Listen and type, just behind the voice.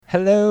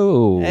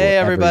Hello, Hey,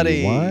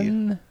 everybody.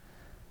 everyone.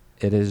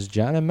 It is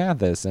John and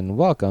Mathis, and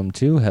welcome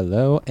to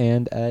Hello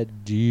and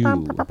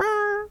Adieu.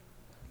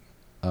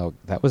 Oh,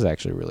 that was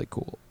actually really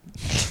cool.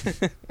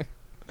 We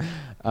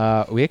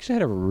actually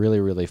had a really,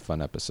 really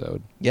fun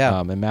episode. Yeah.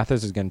 And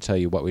Mathis is going to tell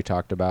you what we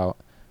talked about.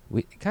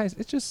 Guys,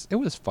 it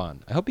was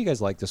fun. I hope you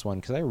guys like this one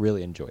because I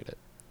really enjoyed it.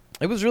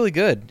 It was really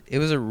good. It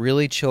was a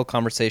really chill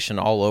conversation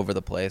all over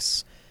the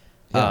place.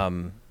 Yeah.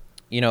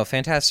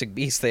 Fantastic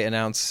Beasts, they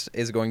announced,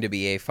 is going to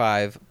be a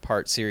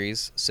 5-part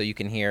series, so you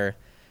can hear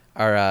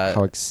our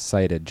How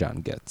excited John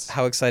gets.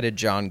 how excited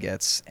John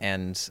gets,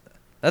 and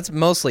that's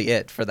mostly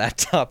it for that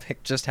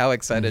topic, just how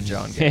excited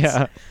John gets.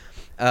 Yeah.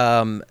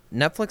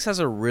 Netflix has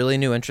a really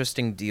new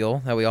interesting deal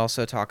that we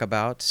also talk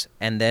about,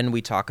 and then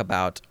we talk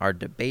about our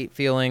debate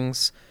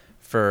feelings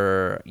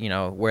for,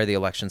 where the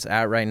election's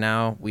at right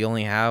now. We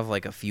only have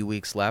like a few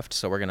weeks left,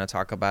 so we're going to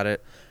talk about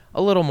it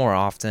a little more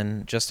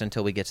often just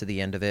until we get to the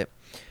end of it.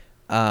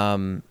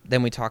 Then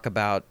we talk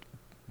about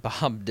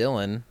Bob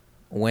Dylan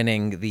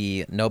winning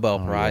the Nobel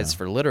Prize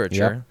for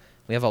Literature. Yep.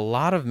 We have a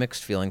lot of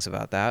mixed feelings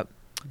about that.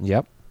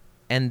 Yep.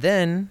 And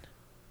then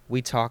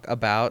we talk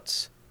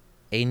about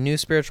a new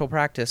spiritual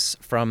practice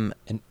from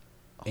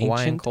Hawaiian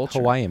Ancient culture.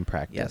 Hawaiian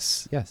practice.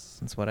 Yes. Yes.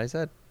 That's what I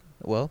said.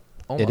 Well,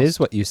 almost. It is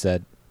what you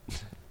said.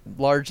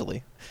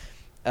 Largely.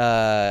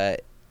 So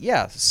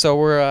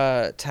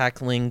we're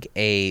tackling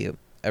a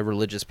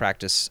religious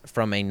practice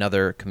from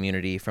another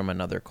community, from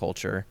another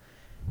culture.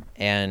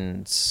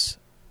 And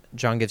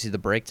John gives you the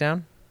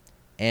breakdown,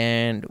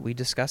 and we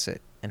discuss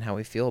it and how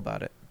we feel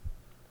about it.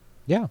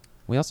 Yeah.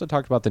 We also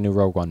talked about the new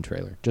Rogue One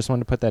trailer. Just wanted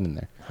to put that in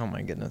there. Oh,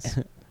 my goodness.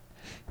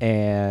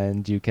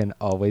 And you can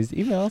always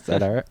email us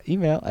at our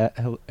email at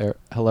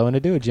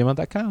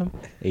helloandadieu@gmail.com.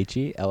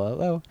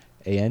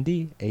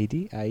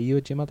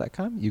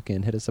 HELLOANDADIEU@gmail.com. You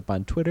can hit us up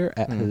on Twitter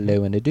at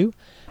helloandadieu.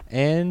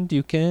 And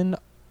you can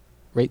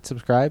rate,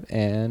 subscribe,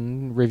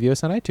 and review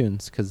us on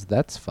iTunes because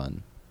that's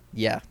fun.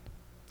 Yeah.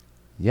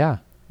 Yeah.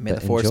 May but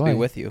the force be enjoy.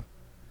 with you.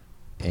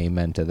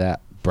 Amen to that,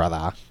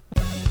 brother.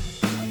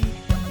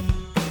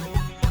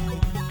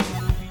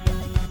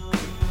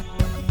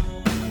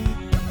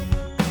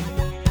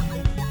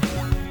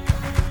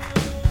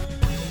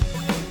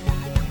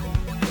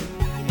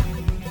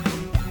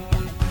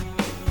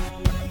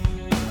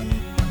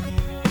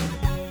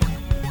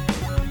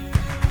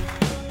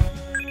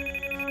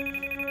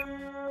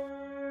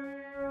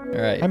 All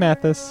right. Hi,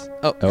 Mathis.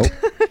 Oh.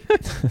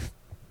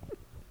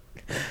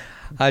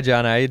 Hi,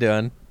 John. How you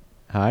doing?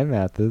 Hi,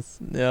 Mathis.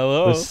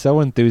 Hello. We're so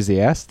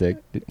enthusiastic.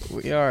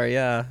 We are,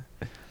 yeah.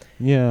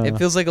 Yeah. It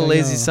feels like a I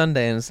lazy know.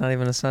 Sunday, and it's not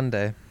even a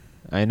Sunday.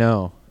 I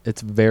know.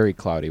 It's very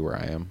cloudy where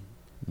I am.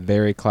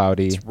 Very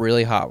cloudy. It's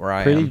really hot where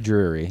I Pretty am.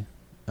 dreary.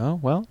 Oh,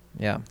 well,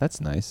 Yeah. that's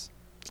nice.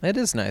 It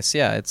is nice.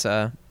 Yeah, it's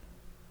I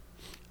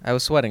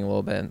was sweating a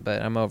little bit,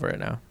 but I'm over it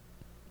now.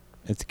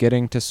 It's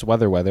getting to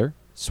sweater weather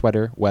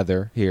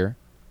here,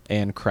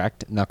 and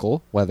cracked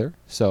knuckle weather.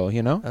 So,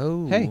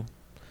 Oh. Hey.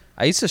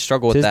 I used to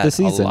struggle with Tis that the a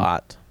season.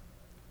 lot.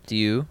 Do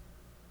you?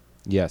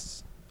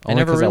 yes. I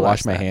Only never because I wash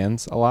realized my that.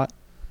 hands a lot,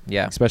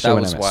 Yeah. especially that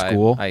when was I'm why at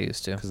school. I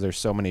used to. Because there's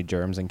so many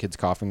germs and kids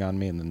coughing on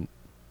me, and then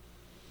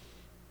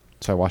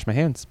so I wash my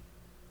hands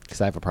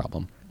because I have a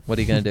problem. What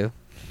are you going to do?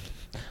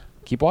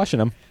 Keep washing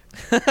them.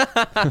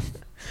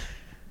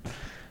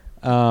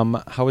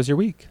 How was your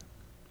week?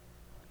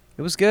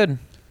 It was good.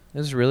 It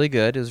was really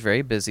good. It was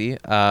very busy.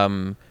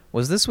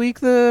 Was this week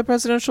the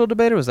presidential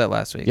debate, or was that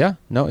last week? Yeah.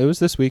 No, it was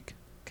this week.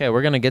 Okay,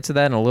 we're going to get to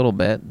that in a little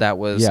bit. That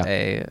was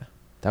Yeah.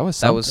 That was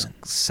That something. was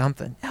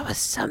something. That was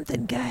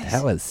something, guys.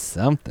 That was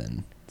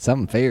something.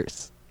 Something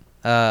fierce.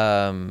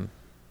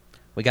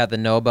 We got the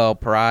Nobel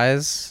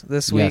Prize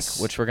this week, Yes,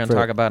 which we're going to for-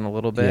 talk about in a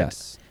little bit.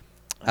 Yes.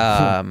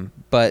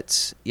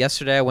 But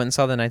yesterday I went and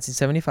saw the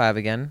 1975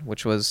 again,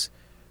 which was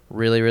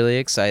really, really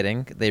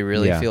exciting. They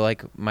really Yeah. feel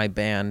like my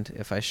band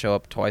if I show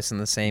up twice in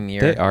the same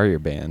year. They are your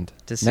band.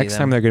 To see Next them.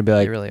 time they're going to be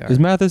like, really are. is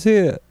Mathis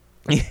here?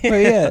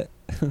 Where you at?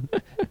 And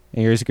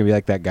you're just going to be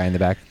like that guy in the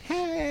back.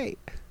 Hey,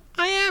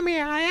 I am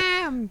here. I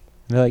am. And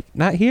they're like,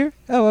 not here?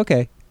 Oh,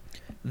 okay.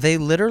 They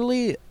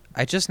literally,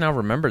 I just now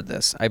remembered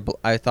this.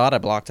 I thought I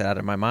blocked it out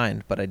of my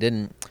mind, but I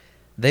didn't.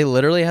 They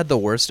literally had the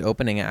worst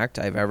opening act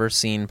I've ever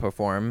seen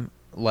perform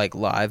like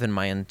live in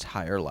my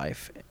entire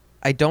life.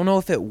 I don't know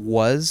if it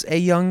was a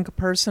young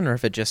person or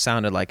if it just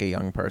sounded like a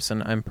young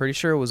person. I'm pretty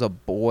sure it was a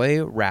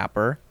boy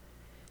rapper,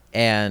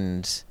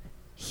 and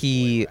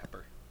he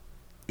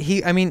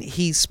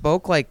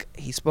spoke like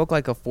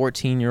a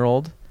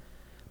 14-year-old,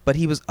 but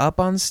he was up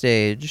on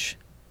stage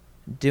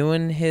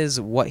doing his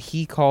what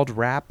he called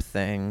rap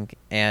thing,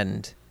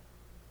 and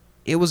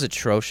it was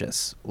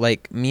atrocious.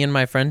 Like, me and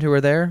my friend who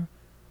were there,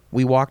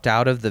 we walked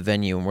out of the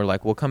venue and we're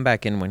like, we'll come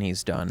back in when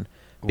he's done.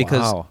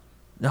 Because Wow.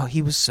 no,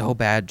 he was so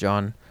bad,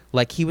 John.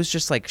 Like, he was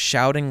just like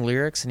shouting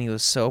lyrics, and he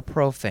was so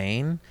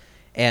profane,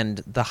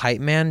 and the hype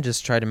man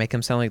just tried to make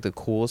him sound like the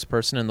coolest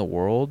person in the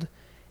world.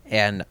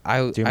 And I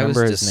Do you was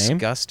remember his name?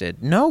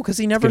 disgusted. No, because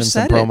he Let's never get him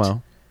said some it.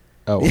 promo.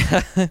 Oh,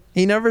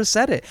 He never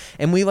said it.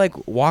 And we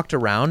like walked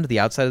around the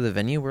outside of the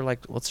venue. We're like,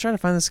 let's try to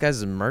find this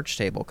guy's merch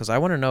table because I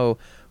want to know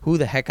who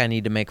the heck I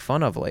need to make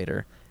fun of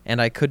later.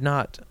 And I couldn't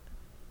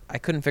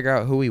figure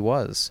out who he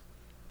was.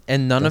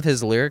 And none of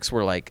his lyrics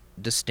were like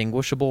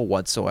distinguishable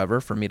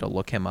whatsoever for me to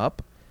look him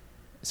up.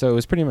 so it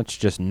was pretty much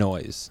just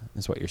noise,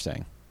 is what you're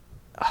saying.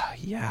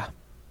 Yeah.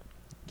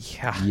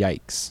 Yeah.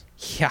 Yikes.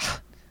 Yeah.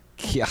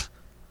 Yeah.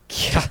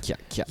 Yeah.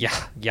 Yeah.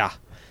 Yeah. Yeah.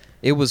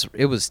 It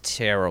was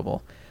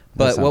terrible. That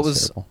But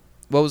sounds terrible.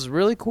 what was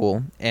really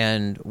cool,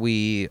 and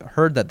we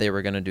heard that they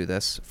were going to do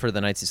this for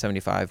the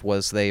 1975,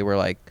 was they were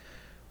like,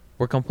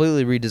 we're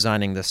completely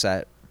redesigning the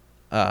set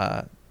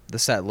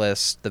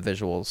list, the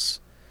visuals.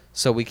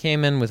 So we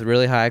came in with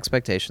really high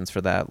expectations for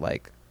that.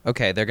 Like,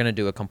 okay, they're going to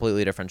do a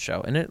completely different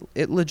show. And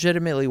it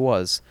legitimately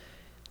was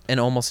an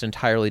almost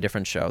entirely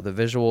different show. The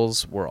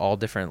visuals were all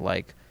different,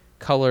 like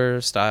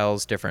color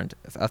styles, different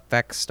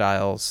effect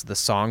styles. The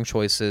song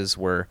choices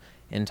were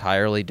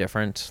entirely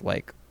different.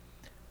 Like,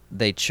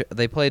 they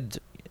played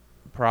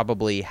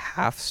probably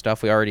half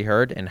stuff we already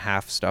heard and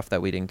half stuff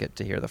that we didn't get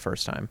to hear the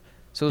first time.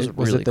 So it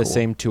was really it the cool.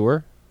 same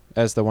tour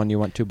as the one you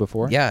went to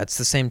before? Yeah, it's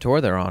the same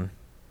tour they're on.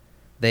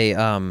 They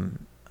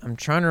I'm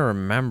trying to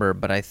remember,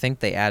 but I think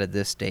they added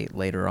this date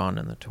later on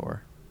in the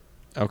tour.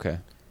 Okay.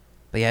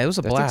 But yeah, it was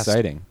a That's blast.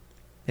 exciting.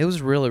 It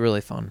was really, really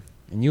fun.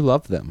 And you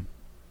love them.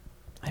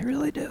 I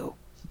really do.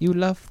 You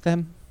love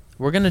them.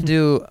 We're going to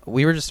do,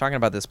 we were just talking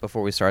about this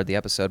before we started the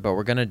episode, but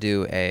we're going to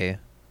do an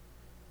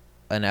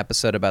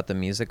episode about the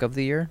music of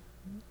the year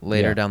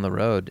later down the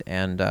road.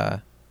 And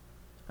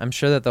I'm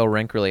sure that they'll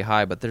rank really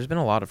high, but there's been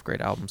a lot of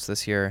great albums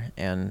this year.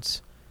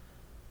 And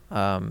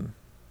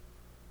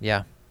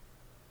yeah,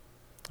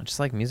 I just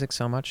like music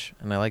so much,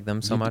 and I like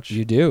them so much.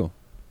 You do.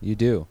 You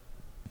do.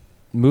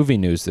 Movie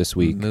news this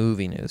week.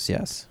 Movie news,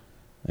 yes.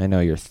 I know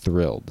you're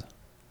thrilled.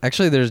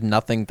 Actually, there's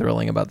nothing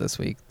thrilling about this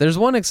week. There's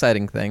one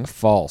exciting thing.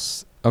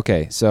 False.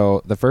 Okay,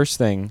 so the first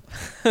thing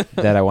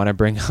that I want to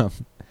bring up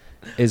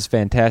is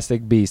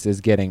Fantastic Beasts is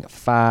getting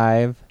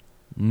 5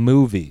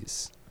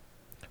 movies.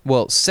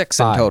 Well, 6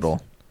 5. in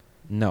total.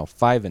 No,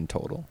 5 in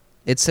total.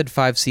 It said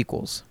 5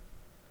 sequels.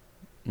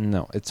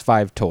 No, it's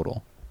 5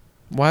 total.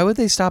 Why would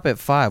they stop at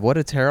 5? What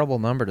a terrible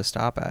number to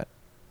stop at.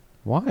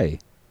 Why?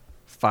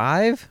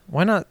 5?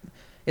 Why not?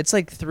 It's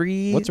like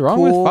 3. What's wrong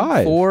cool, with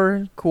 5?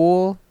 4,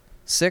 cool.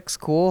 6,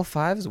 cool.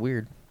 5 is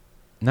weird.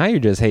 Now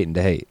you're just hating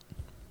to hate.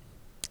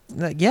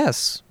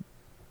 Yes.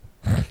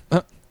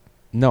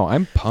 No,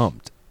 I'm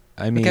pumped.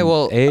 I mean, Okay,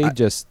 well,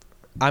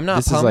 I'm not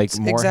this is pumped like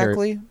more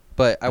exactly,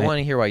 but I want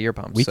to hear why you're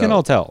pumped. We can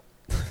all tell.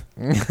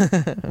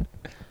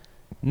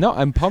 No,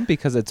 I'm pumped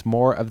because it's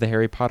more of the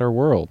Harry Potter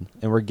world,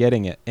 and we're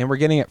getting it. And we're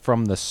getting it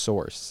from the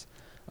source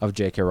of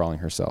J.K. Rowling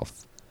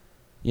herself.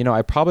 You know,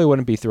 I probably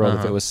wouldn't be thrilled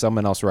if it was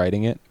someone else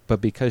writing it,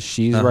 but because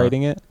she's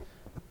writing it,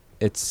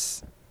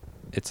 it's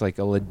like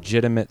a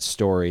legitimate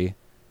story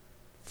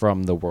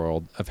from the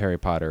world of Harry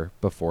Potter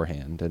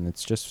beforehand, and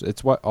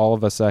it's what all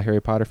of us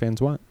Harry Potter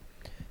fans want.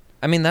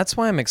 I mean, that's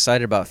why I'm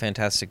excited about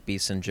Fantastic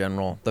Beasts in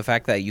general. The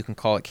fact that you can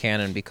call it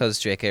canon because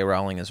J.K.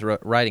 Rowling is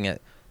writing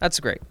it, that's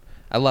great.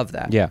 I love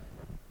that. Yeah.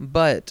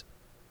 But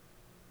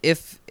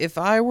if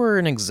I were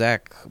an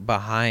exec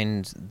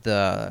behind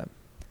the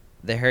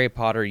Harry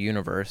Potter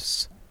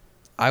universe,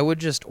 I would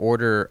just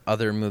order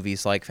other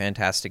movies like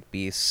Fantastic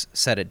Beasts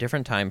set at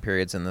different time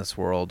periods in this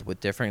world with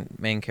different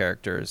main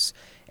characters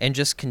and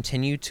just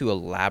continue to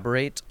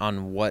elaborate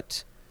on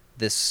what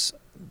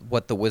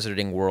the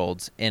wizarding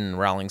world in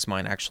Rowling's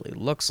mind actually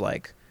looks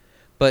like.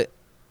 But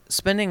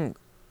spending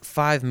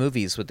 5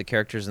 movies with the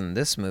characters in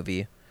this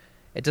movie,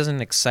 it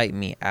doesn't excite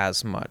me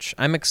as much.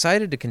 I'm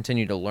excited to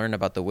continue to learn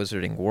about the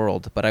wizarding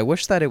world, but I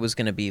wish that it was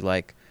going to be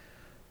like,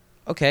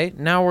 okay,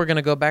 now we're going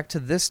to go back to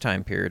this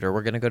time period, or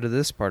we're going to go to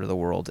this part of the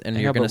world, and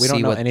you're going to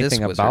see what this wizard did. We don't know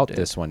anything about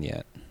this one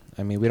yet.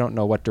 I mean, we don't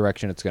know what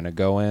direction it's going to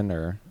go in,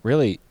 or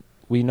really,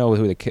 we know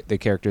who the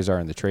characters are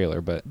in the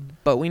trailer, but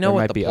we know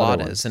what the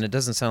plot is, and it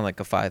doesn't sound like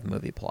a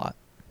 5-movie plot.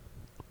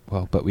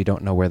 Well, but we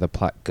don't know where the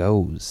plot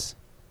goes.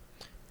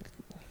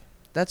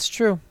 That's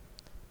true.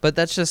 But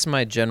that's just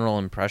my general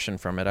impression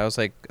from it. I was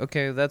like,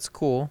 okay, that's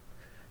cool.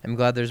 I'm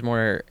glad there's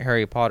more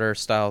Harry Potter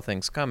style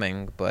things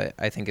coming, but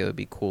I think it would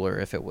be cooler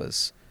if it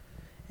was,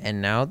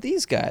 and now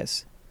these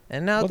guys,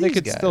 and now these guys. Well, they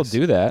could still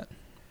do that,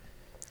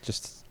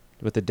 just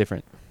with a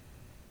different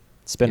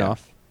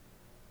spin-off. Yeah.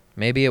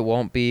 Maybe it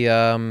won't be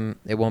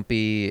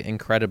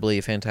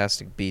incredibly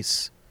Fantastic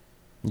Beasts.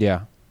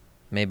 Yeah.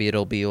 Maybe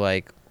it'll be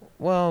like,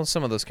 well,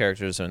 some of those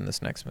characters are in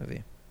this next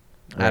movie.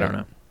 Right.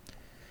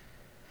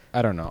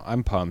 I don't know.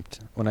 I'm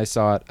pumped. When I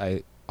saw it,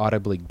 I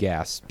audibly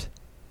gasped.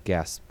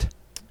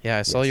 Yeah,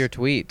 I saw your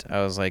tweet.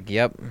 I was like,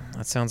 yep,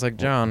 that sounds like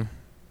John.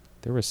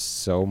 There was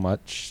so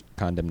much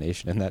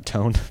condemnation in that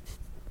tone.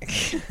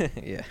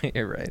 Yeah,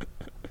 you're right.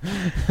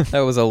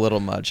 That was a little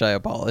much. I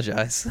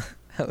apologize.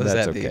 That was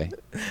That's heavy. Okay.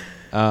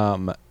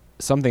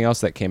 Something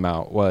else that came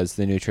out was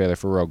the new trailer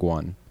for Rogue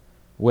One,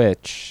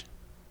 which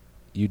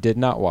you did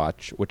not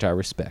watch, which I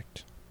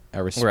respect. I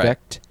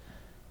respect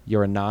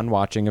your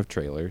non-watching of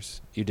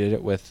trailers. You did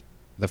it with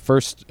the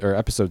first or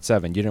episode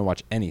 7, you didn't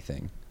watch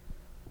anything,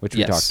 which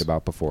we talked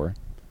about before.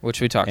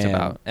 Which we talked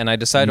about. And I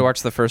decided to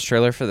watch the first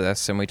trailer for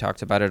this, and we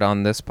talked about it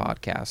on this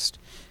podcast.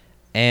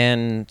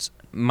 And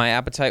my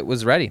appetite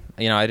was ready.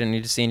 You know, I didn't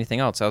need to see anything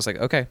else. I was like,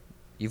 okay,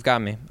 you've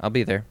got me. I'll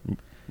be there.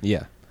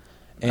 Yeah.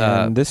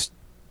 And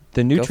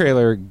the new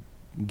trailer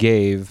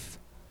gave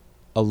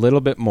a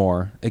little bit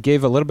more. It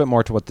gave a little bit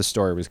more to what the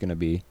story was going to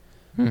be.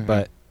 Mm-hmm.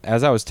 But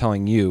as I was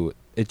telling you,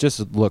 it just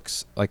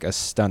looks like a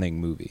stunning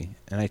movie.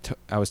 And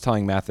I was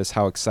telling Mathis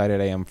how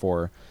excited I am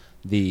for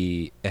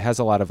it has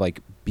a lot of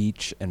like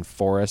beach and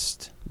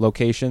forest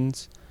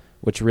locations,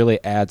 which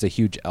really adds a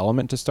huge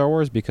element to Star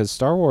Wars, because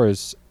Star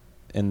Wars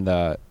in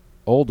the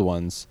old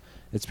ones,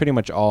 it's pretty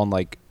much all in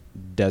like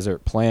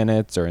desert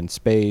planets or in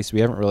space.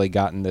 We haven't really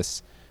gotten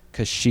this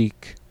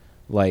Kashyyyk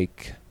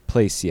like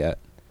place yet.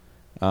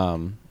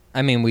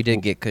 I mean, we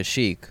did get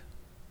Kashyyyk.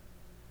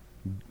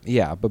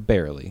 Yeah, but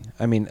barely.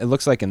 I mean, it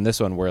looks like in this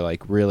one we're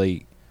like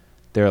really,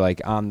 they're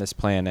like on this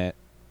planet,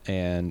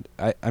 and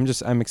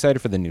I'm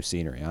excited for the new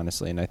scenery,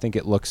 honestly, and I think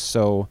it looks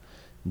so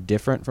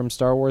different from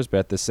Star Wars, but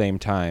at the same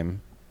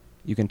time,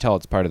 you can tell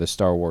it's part of the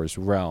Star Wars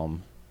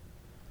realm.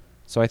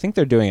 So I think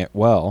they're doing it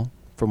well,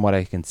 from what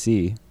I can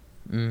see.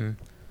 Mm.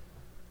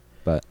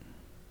 But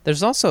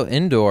there's also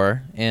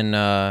Endor in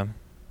the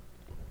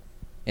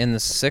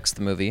 6th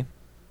movie.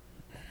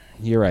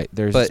 You're right.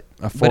 There's a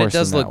forest, but it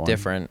does look one.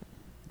 Different.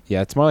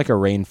 Yeah, it's more like a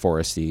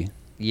rainforesty.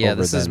 Yeah,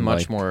 this is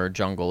much more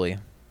jungle-y.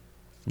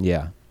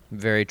 Yeah.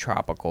 Very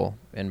tropical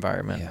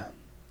environment.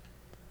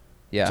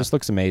 Yeah. It just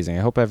looks amazing.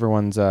 I hope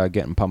everyone's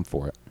getting pumped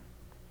for it.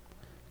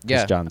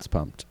 Yeah. John's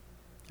pumped.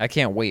 I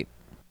can't wait.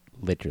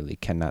 Literally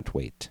cannot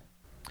wait.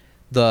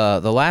 The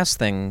last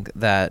thing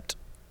that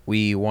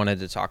we wanted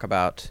to talk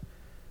about,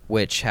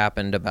 which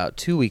happened about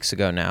 2 weeks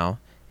ago now,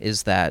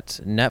 is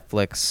that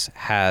Netflix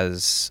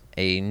has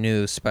a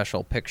new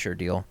special picture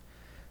deal.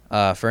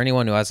 For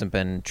anyone who hasn't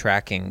been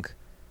tracking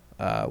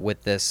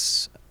with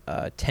this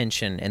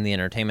tension in the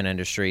entertainment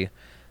industry,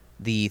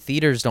 the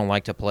theaters don't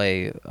like to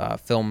play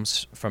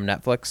films from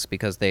Netflix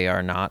because they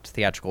are not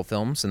theatrical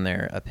films in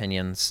their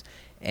opinions.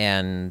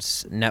 And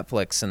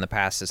Netflix in the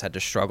past has had to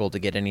struggle to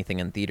get anything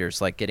in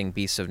theaters, like getting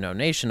Beasts of No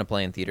Nation to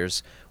play in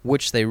theaters,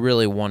 which they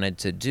really wanted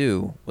to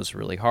do was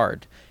really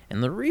hard.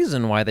 And the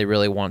reason why they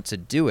really want to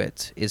do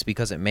it is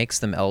because it makes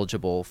them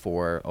eligible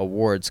for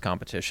awards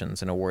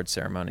competitions and award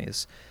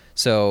ceremonies.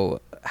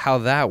 So how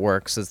that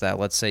works is that,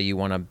 let's say you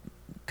want to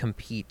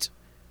compete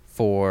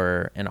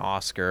for an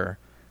Oscar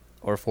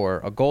or for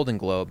a Golden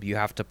Globe, you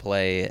have to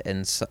play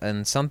in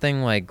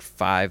something like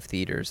 5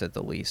 theaters at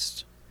the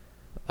least.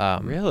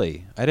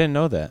 Really? I didn't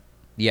know that.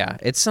 Yeah,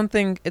 it's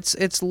something,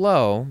 it's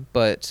low,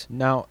 but...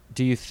 Now,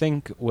 do you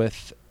think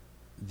with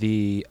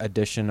the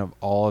addition of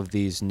all of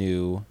these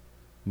new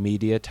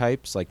media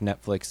types, like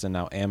Netflix and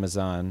now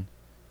Amazon,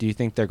 do you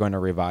think they're going to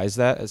revise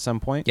that at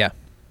some point? Yeah.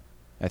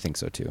 I think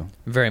so, too.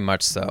 Very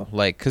much so.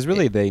 Like, because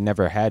really, they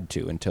never had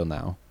to until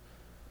now.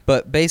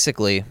 But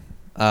basically,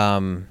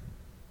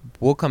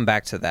 we'll come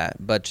back to that.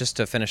 But just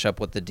to finish up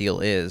what the deal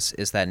is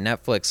that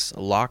Netflix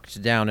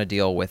locked down a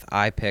deal with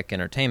iPic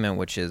Entertainment,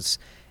 which is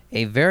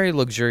a very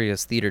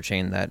luxurious theater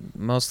chain that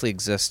mostly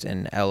exists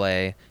in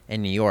LA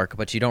and New York,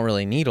 but you don't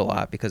really need a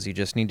lot because you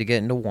just need to get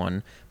into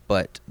one.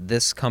 But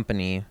this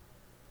company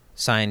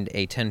signed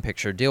a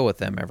 10-picture deal with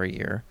them every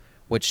year,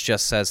 which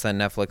just says that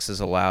Netflix is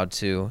allowed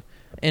to,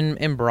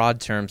 in broad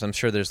terms, I'm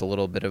sure there's a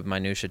little bit of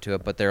minutia to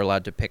it, but they're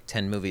allowed to pick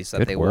 10 movies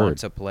that want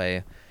to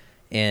play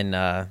in...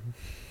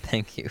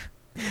 Thank you.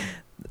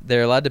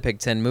 They're allowed to pick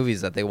 10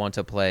 movies that they want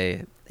to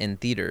play in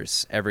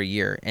theaters every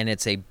year, and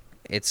it's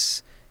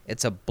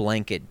a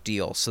blanket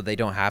deal, so they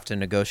don't have to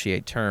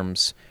negotiate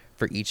terms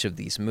for each of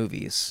these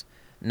movies.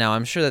 Now,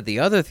 I'm sure that the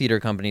other theater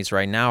companies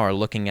right now are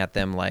looking at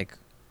them like,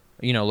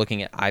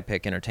 looking at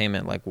iPic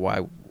Entertainment like,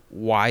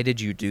 why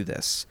did you do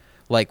this?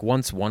 Like,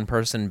 once one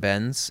person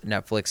bends,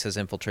 Netflix has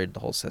infiltrated the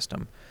whole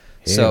system.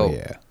 Hell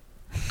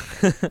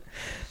yeah.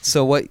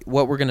 So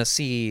what we're gonna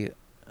see.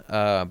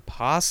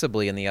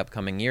 Possibly in the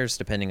upcoming years,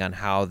 depending on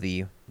how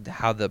the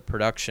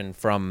production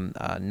from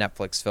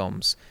Netflix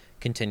films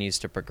continues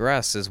to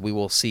progress, is we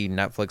will see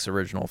Netflix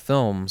original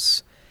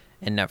films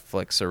and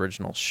Netflix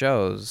original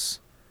shows.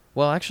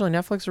 Well, actually,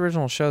 Netflix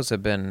original shows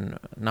have been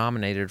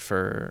nominated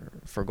for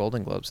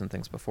Golden Globes and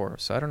things before,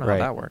 so I don't know how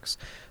that works.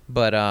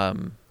 But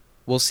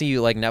we'll see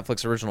like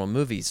Netflix original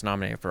movies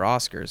nominated for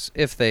Oscars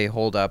if they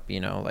hold up.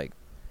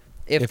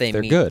 If they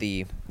meet good.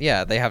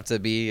 they have to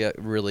be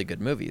really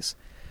good movies.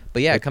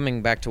 But yeah,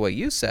 coming back to what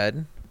you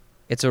said,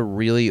 it's a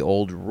really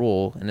old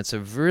rule, and it's a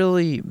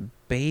really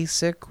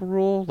basic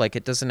rule. Like,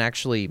 it doesn't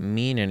actually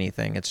mean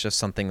anything. It's just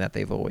something that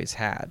they've always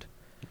had.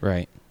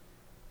 Right.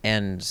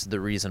 And the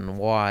reason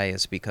why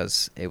is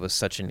because it was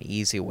such an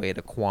easy way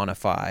to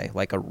quantify,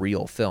 like, a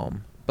real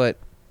film. But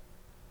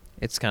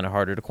it's kind of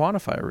harder to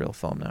quantify a real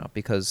film now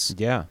because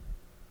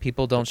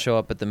people don't show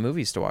up at the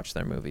movies to watch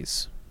their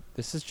movies.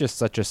 This is just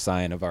such a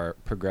sign of our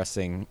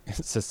progressing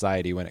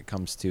society when it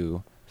comes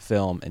to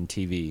film and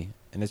TV,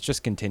 and it's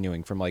just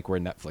continuing from like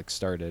where Netflix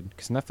started,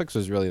 because Netflix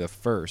was really the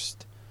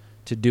first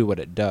to do what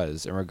it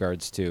does in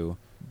regards to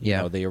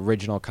the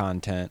original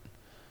content,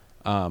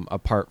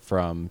 apart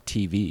from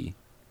TV.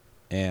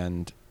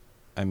 And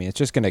I mean, it's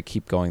just going to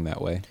keep going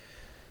that way.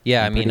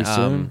 Yeah, and pretty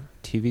soon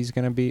TV's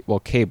going to be,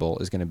 cable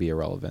is going to be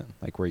irrelevant,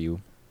 like where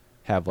you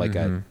have like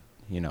a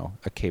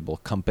cable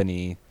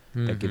company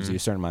that gives you a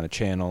certain amount of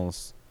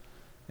channels.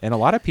 And a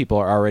lot of people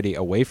are already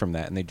away from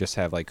that, and they just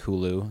have like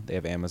Hulu, they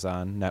have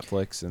Amazon,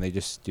 Netflix, and they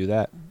just do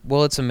that.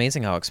 Well, it's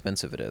amazing how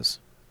expensive it is.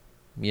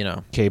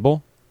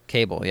 Cable,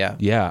 yeah.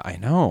 Yeah, I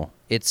know.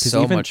 It's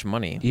so much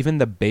money. Even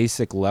the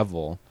basic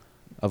level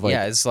of like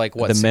it's like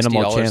what, the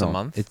minimal $60 channel a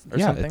month or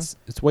something?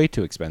 It's way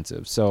too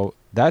expensive. So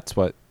that's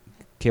what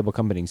cable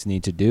companies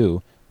need to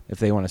do if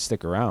they want to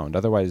stick around.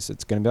 Otherwise,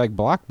 it's going to be like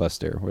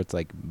Blockbuster, where it's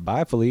like,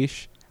 bye,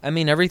 Felice. I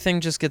mean,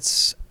 everything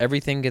gets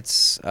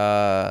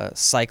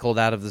cycled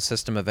out of the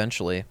system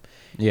eventually.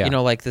 Yeah.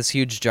 Like this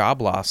huge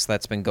job loss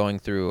that's been going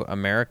through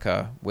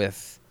America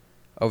with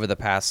over the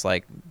past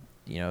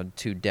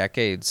 2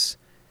 decades.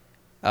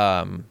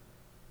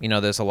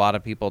 There's a lot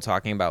of people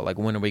talking about like,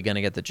 when are we going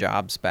to get the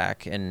jobs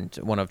back? And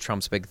one of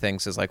Trump's big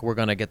things is like, we're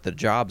going to get the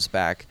jobs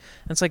back.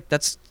 And it's like,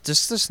 that's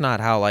just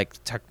not how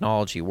like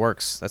technology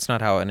works. That's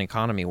not how an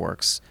economy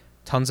works.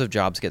 Tons of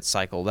jobs get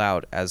cycled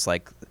out as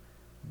like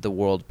the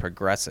world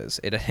progresses.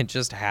 It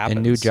just happens.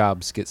 And new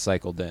jobs get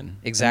cycled in.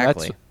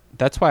 Exactly.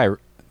 That's why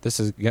this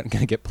is going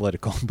to get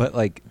political. But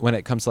like when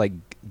it comes to like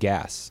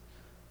gas,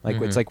 like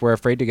it's like we're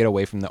afraid to get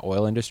away from the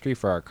oil industry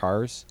for our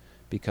cars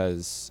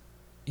because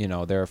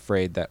they're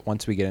afraid that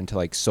once we get into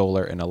like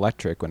solar and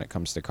electric when it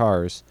comes to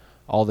cars,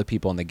 all the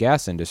people in the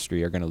gas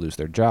industry are going to lose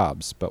their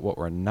jobs. But what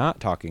we're not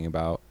talking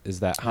about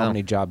is that how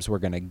many jobs we're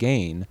going to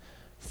gain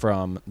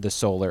from the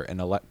solar and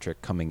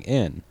electric coming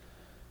in.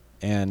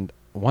 And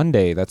one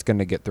day that's going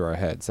to get through our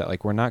heads that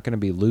like we're not going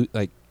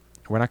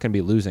to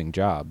be losing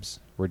jobs.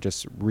 We're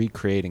just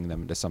recreating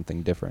them into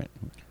something different.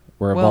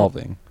 We're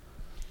evolving.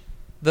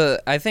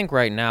 I think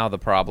right now the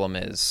problem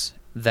is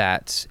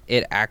that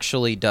it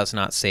actually does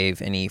not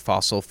save any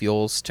fossil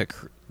fuels to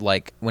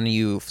like when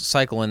you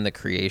cycle in the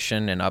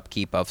creation and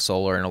upkeep of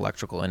solar and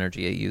electrical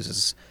energy, it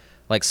uses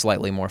like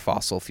slightly more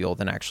fossil fuel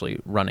than actually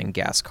running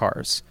gas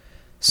cars.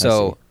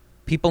 So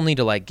people need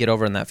to like get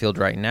over in that field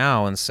right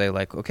now and say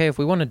like, okay, if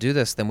we want to do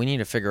this, then we need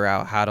to figure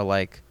out how to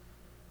like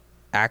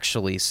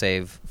actually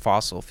save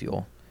fossil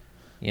fuel,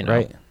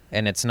 Right.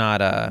 And it's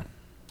not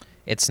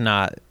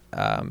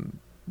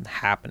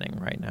happening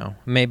right now.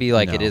 Maybe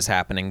like it is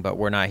happening, but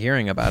we're not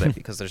hearing about it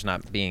because there's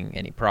not being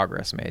any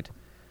progress made.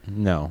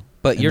 No.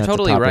 But you're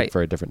totally right.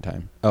 For a different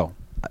time. Oh.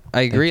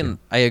 I agree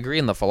I agree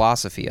in the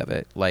philosophy of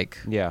it. Like,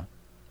 yeah.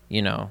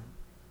 And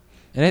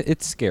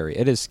it's scary.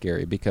 It is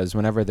scary because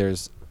whenever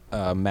there's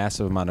a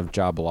massive amount of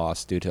job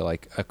loss due to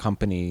like a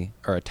company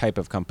or a type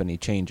of company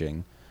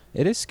changing,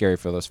 it is scary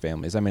for those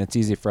families. I mean, it's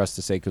easy for us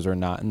to say because we're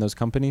not in those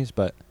companies,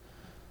 but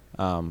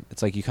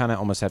it's like you kind of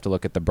almost have to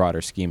look at the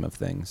broader scheme of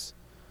things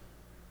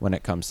when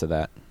it comes to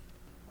that.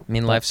 I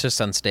mean, life's just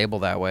unstable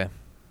that way.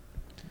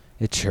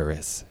 It sure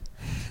is.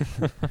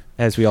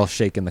 As we all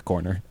shake in the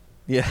corner.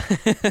 Yeah.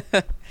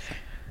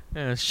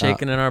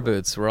 Shaking in our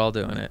boots. We're all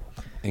doing it.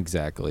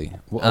 Exactly.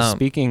 Well,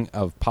 speaking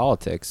of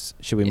politics,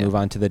 should we move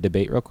on to the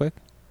debate real quick?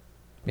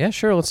 Yeah,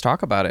 sure. Let's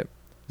talk about it.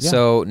 Yeah.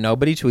 So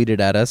nobody tweeted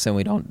at us, and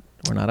we're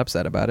not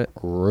upset about it.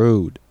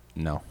 Rude.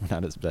 No,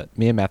 not as bad.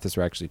 Me and Mathis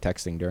were actually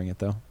texting during it,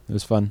 though. It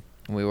was fun.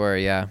 We were,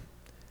 yeah.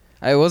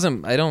 I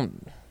wasn't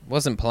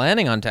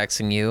planning on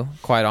texting you,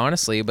 quite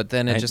honestly, but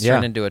then it just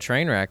turned into a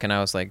train wreck, and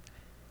I was like,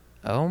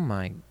 oh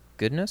my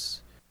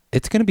goodness.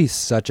 It's going to be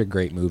such a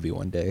great movie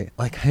one day.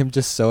 Like, I'm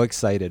just so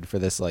excited for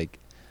this, like...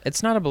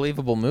 It's not a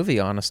believable movie,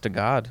 honest to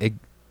God.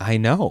 I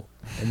know.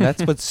 And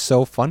that's what's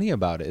so funny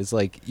about it, is,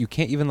 like, you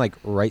can't even, like,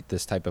 write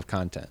this type of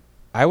content.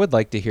 I would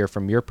like to hear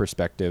from your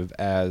perspective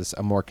as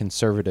a more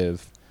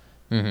conservative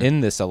in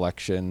this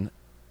election,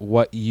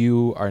 what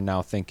you are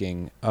now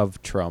thinking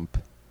of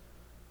Trump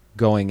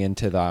going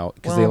into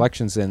because the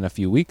election's in a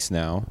few weeks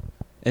now,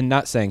 and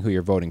not saying who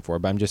you're voting for,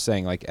 but I'm just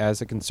saying, like, as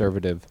a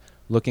conservative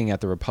looking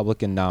at the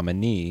Republican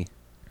nominee,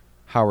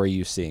 how are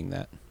you seeing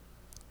that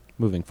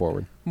moving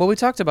forward? Well, we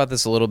talked about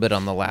this a little bit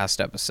on the last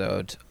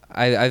episode.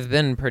 I've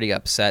been pretty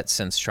upset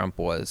since Trump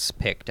was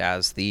picked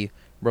as the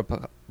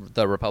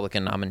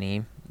Republican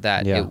nominee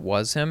that it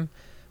was him.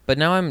 But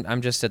now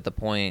I'm just at the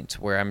point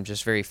where I'm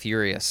just very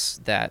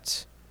furious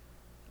that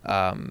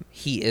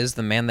he is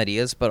the man that he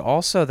is, but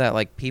also that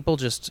like people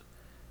just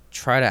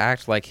try to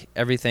act like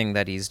everything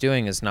that he's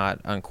doing is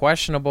not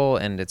unquestionable,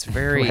 and it's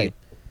very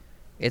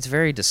it's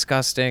very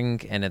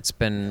disgusting, and it's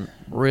been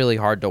really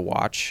hard to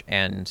watch,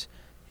 and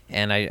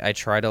I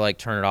try to like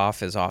turn it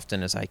off as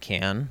often as I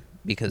can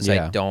because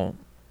I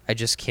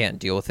just can't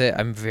deal with it.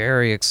 I'm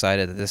very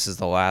excited that this is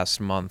the last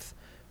month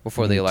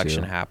before the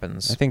election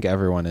happens. I think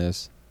everyone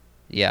is.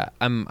 Yeah,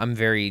 I'm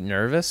very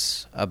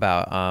nervous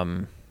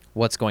about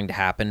what's going to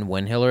happen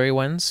when Hillary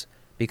wins,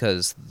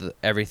 because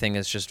everything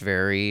is just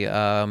very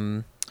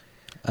violent,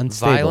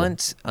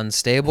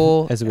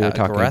 unstable, as we were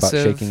talking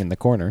aggressive. About shaking in the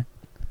corner.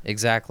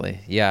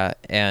 Exactly. Yeah,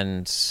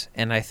 and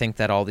I think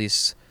that all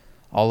these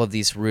all of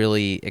these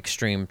really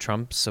extreme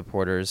Trump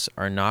supporters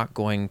are not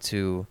going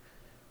to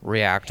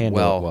react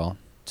well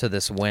to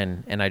this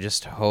win. And I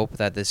just hope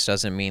that this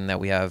doesn't mean that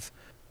we have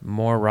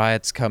more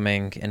riots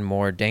coming and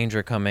more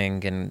danger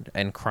coming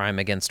and crime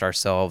against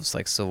ourselves,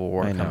 like civil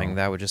war coming.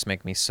 That would just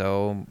make me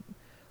so,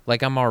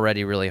 like, I'm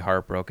already really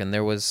heartbroken.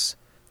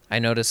 I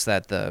noticed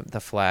that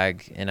the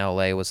flag in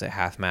LA was at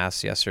half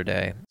mast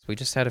yesterday. We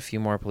just had a few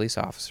more police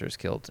officers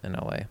killed in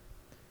LA. Right.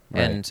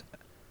 And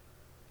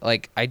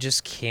like, I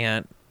just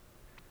can't,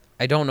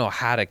 I don't know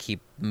how to keep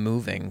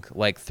moving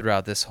like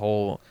throughout this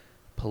whole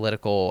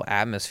political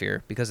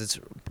atmosphere, because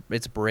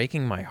it's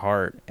breaking my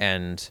heart,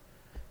 and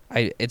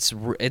it's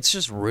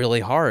just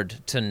really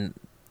hard to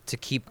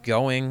keep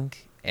going,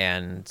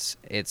 and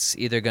it's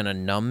either going to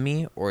numb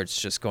me or it's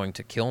just going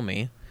to kill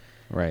me.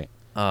 Right.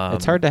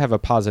 It's hard to have a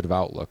positive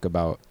outlook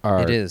about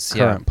our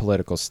current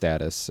political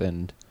status,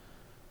 and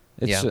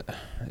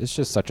it's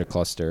just such a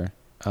cluster.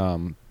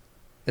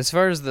 As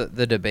far as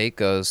the debate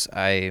goes,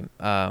 I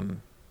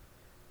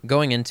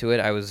going into it,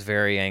 I was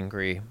very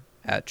angry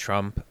at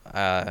Trump.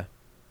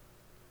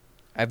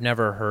 I've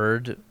never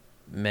heard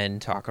men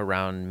talk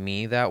around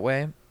me that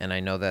way, and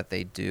I know that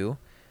they do,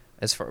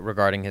 as far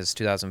regarding his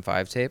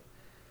 2005 tape.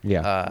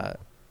 Yeah.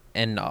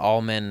 And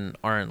all men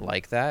aren't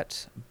like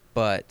that,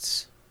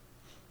 but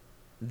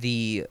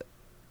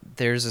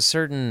there's a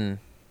certain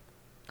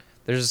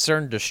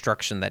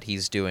destruction that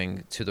he's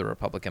doing to the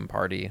Republican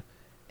Party,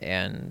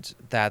 and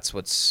that's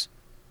what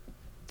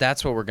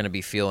we're going to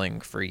be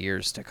feeling for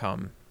years to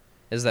come,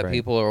 is that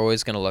people are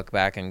always going to look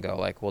back and go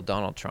like, well,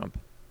 Donald Trump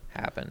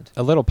happened.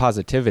 A little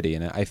positivity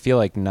in it. I feel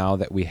like now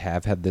that we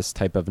have had this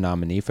type of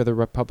nominee for the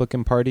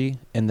Republican Party,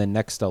 in the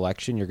next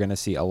election, you're going to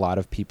see a lot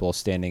of people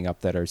standing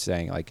up that are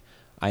saying like,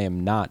 I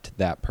am not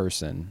that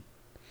person,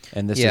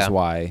 and this is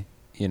why,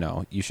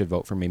 you should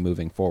vote for me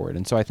moving forward.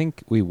 And so I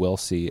think we will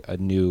see a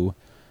new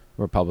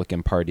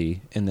Republican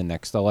Party in the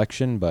next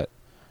election, but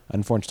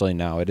unfortunately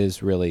now it's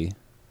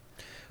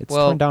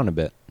torn down a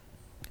bit.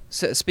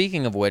 So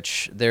speaking of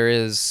which,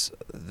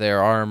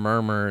 there are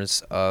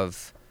murmurs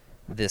of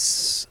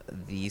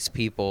these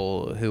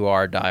people who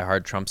are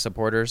diehard Trump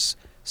supporters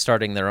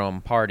starting their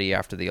own party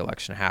after the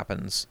election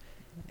happens.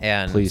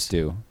 And please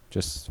do.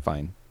 Just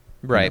fine.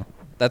 Right.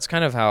 That's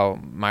kind of how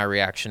my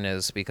reaction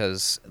is,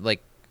 because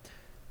like,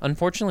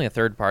 unfortunately, a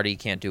third party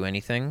can't do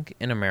anything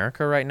in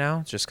America right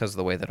now just because of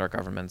the way that our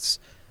government's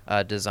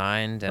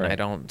designed, and I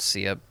don't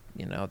see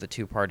the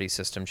two-party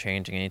system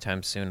changing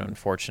anytime soon,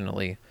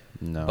 unfortunately.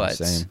 No,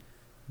 same.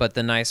 But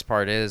the nice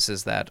part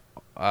is that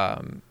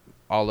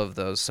all of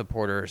those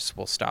supporters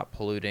will stop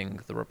polluting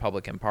the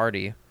Republican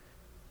Party.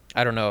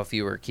 I don't know if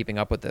you were keeping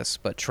up with this,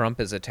 but Trump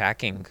is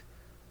attacking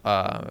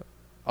a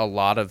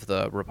lot of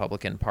the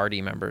Republican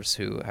Party members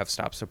who have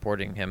stopped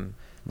supporting him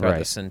throughout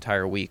this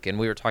entire week. And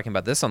we were talking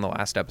about this on the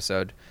last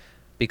episode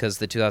because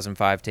the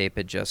 2005 tape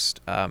had just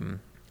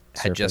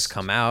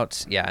come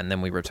out. Yeah, and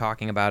then we were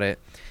talking about it.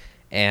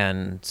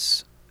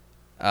 And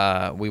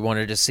we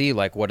wanted to see,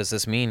 like, what does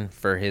this mean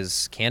for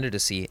his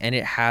candidacy? And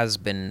it has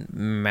been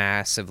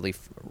massively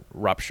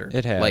ruptured.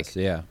 It has, like,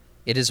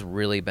 it has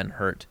really been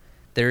hurt.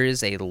 There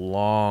is a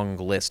long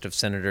list of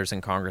senators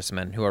and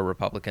congressmen who are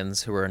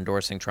Republicans who are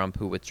endorsing Trump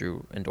who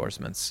withdrew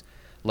endorsements.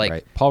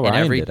 Like Paul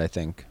Ryan did, I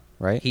think.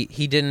 Right?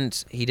 He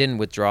didn't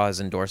withdraw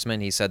his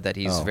endorsement. He said that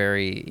he's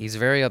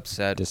very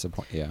upset.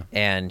 Disappointed. Yeah.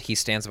 And he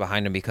stands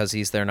behind him because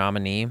he's their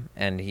nominee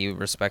and he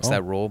respects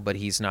that rule, but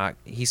he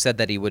said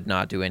that he would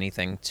not do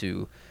anything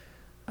to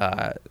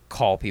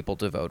call people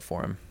to vote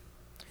for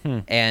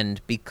him.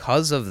 And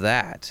because of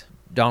that,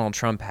 Donald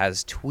Trump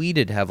has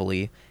tweeted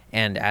heavily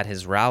and at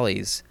his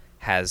rallies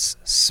has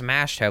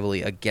smashed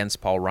heavily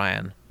against Paul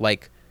Ryan.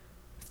 Like,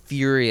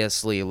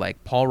 furiously,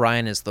 like, Paul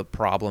Ryan is the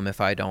problem if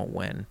I don't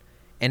win.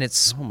 And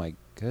it's... Oh, my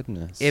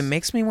goodness. It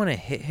makes me want to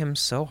hit him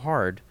so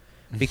hard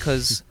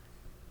because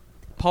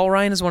Paul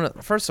Ryan is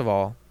first of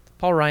all,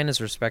 Paul Ryan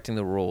is respecting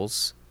the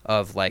rules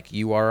of, like,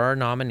 you are our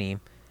nominee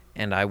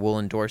and I will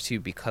endorse you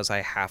because I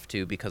have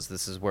to, because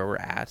this is where we're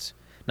at.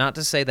 Not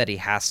to say that he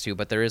has to,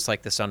 but there is,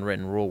 like, this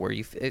unwritten rule where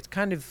it's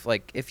kind of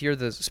like if you're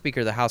the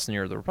Speaker of the House and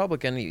you're the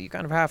Republican, you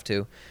kind of have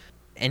to.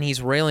 And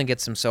he's railing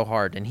against him so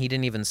hard, and he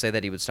didn't even say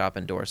that he would stop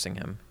endorsing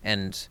him.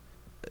 And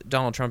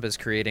Donald Trump is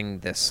creating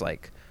this,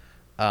 like...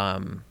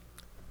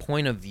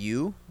 point of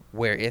view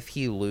where if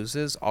he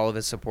loses, all of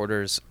his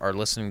supporters are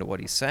listening to what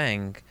he's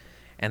saying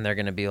and they're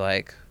going to be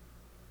like,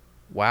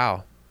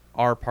 wow,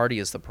 our party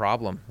is the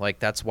problem. Like,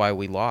 that's why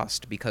we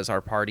lost, because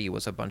our party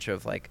was a bunch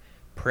of like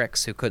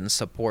pricks who couldn't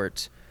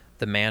support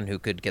the man who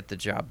could get the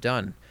job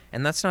done.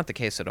 And that's not the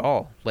case at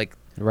all. Like,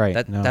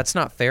 that's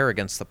not fair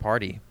against the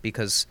party,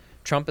 because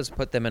Trump has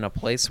put them in a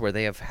place where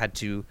they have had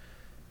to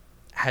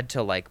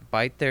like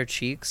bite their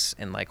cheeks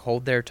and like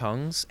hold their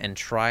tongues and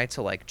try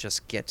to like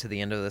just get to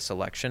the end of this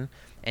election,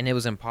 and it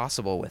was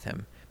impossible with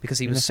him because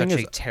he was such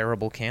a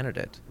terrible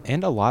candidate.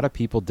 And a lot of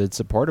people did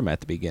support him at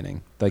the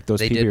beginning, like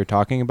those people you're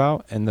talking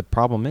about. And the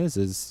problem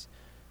is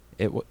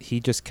he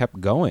just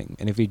kept going,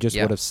 and if he just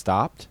would have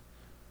stopped,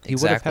 he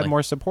would have Exactly. had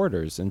more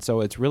supporters. And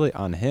so it's really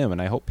on him.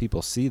 And I hope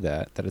people see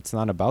that it's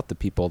not about the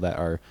people that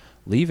are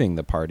leaving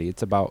the party.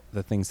 It's about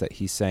the things that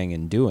he's saying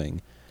and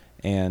doing.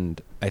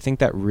 And I think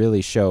that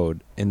really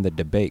showed in the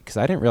debate, because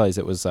I didn't realize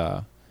it was,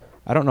 I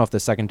don't know if the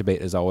second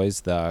debate is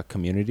always the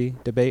community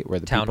debate where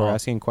the Town people hall. are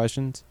asking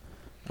questions.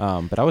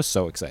 But I was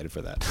so excited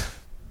for that.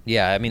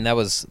 Yeah, I mean that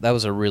was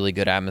a really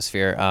good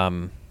atmosphere.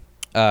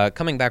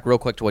 Coming back real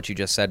quick to what you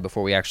just said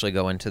before we actually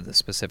go into the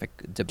specific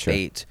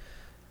debate.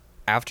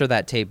 After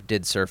that tape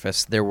did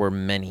surface, there were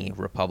many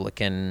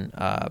Republican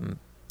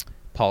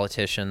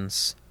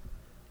politicians,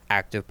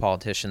 active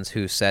politicians,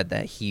 who said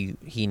that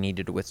he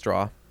needed to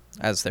withdraw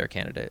as their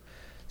candidate.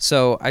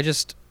 So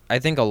I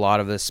think a lot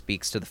of this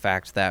speaks to the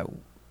fact that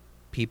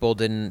people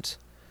didn't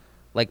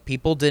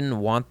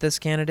want this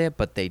candidate,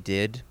 but they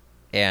did,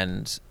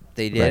 and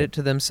they did Right. it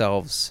to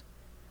themselves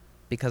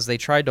because they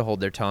tried to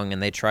hold their tongue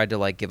and they tried to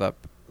like give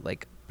up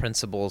like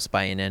principles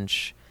by an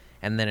inch,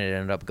 and then it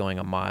ended up going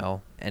a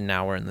mile, and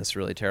now we're in this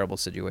really terrible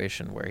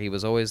situation where he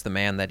was always the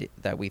man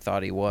that we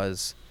thought he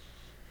was.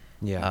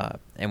 Yeah.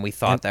 And we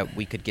thought that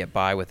we could get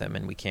by with him,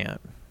 and we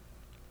can't.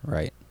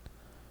 Right.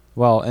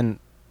 Well, and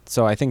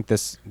so I think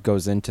this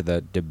goes into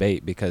the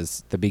debate,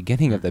 because the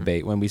beginning of the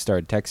debate, when we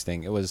started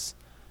texting, it was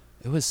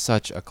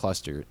such a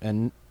cluster.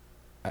 And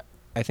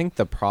I think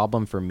the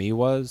problem for me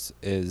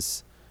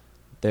is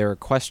there were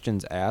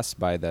questions asked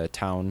by the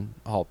town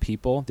hall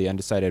people, the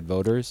undecided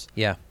voters.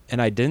 Yeah.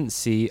 And I didn't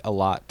see a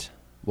lot.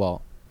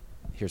 Well,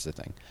 here's the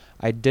thing.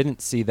 I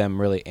didn't see them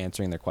really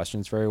answering their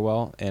questions very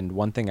well. And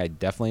one thing I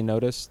definitely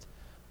noticed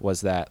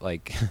was that,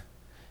 like,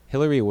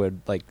 Hillary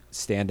would, like,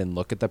 stand and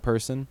look at the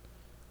person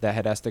that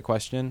had asked the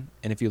question.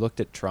 And if you looked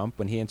at Trump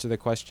when he answered the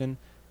question,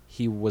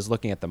 he was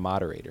looking at the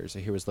moderators, or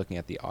he was looking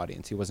at the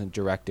audience. He wasn't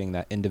directing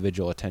that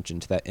individual attention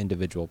to that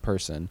individual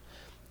person.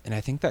 And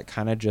I think that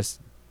kind of just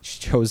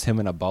shows him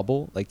in a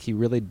bubble. Like, he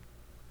really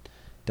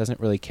doesn't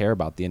really care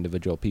about the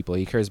individual people.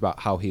 He cares about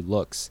how he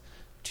looks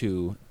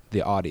to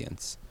the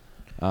audience.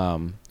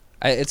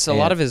 It's a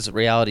lot of his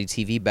reality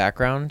TV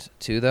background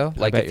too, though.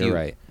 Like, I bet you're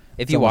right.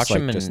 If It's you almost watch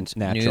him like in just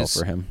natural news,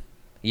 for him.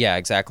 yeah,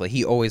 exactly.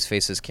 He always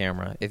faces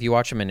camera. If you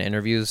watch him in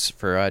interviews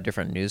for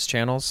different news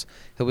channels,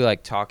 he'll be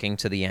like talking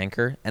to the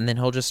anchor, and then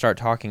he'll just start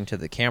talking to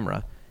the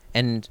camera.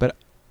 And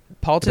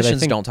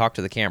politicians don't talk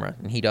to the camera,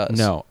 and he does.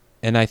 No.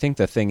 And I think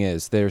the thing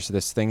is, there's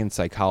this thing in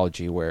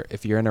psychology where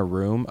if you're in a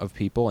room of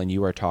people and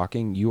you are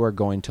talking, you are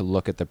going to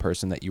look at the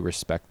person that you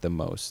respect the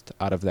most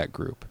out of that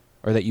group,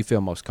 or that you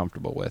feel most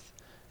comfortable with.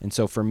 And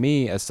so for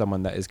me, as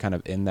someone that is kind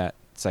of in that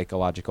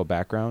psychological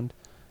background,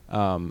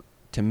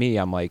 to me,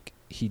 I'm like,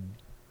 he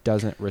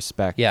doesn't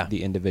respect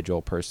the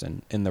individual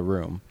person in the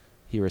room.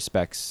 He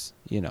respects,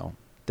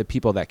 the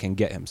people that can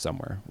get him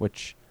somewhere,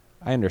 which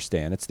I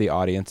understand. It's the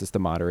audience, it's the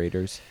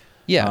moderators.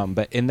 Yeah.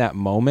 But in that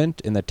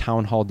moment, in the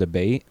town hall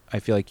debate, I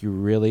feel like you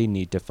really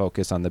need to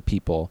focus on the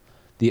people,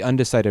 the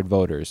undecided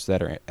voters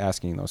that are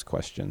asking those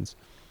questions.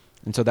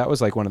 And so that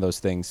was like one of those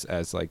things,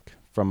 as like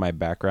from my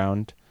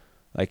background,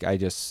 like I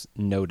just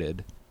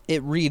noted.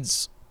 It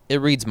reads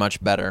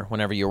much better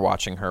whenever you're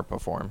watching her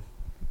perform.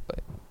 But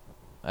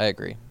I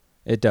agree.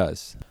 It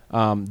does.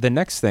 The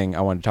next thing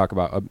I want to talk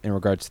about in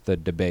regards to the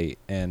debate,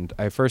 and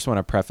I first want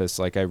to preface,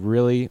 like, I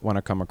really want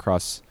to come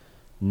across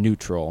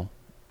neutral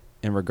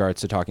in regards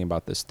to talking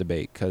about this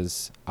debate,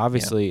 because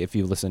obviously if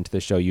you listen to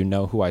the show, you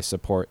know who I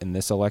support in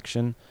this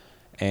election,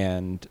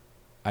 and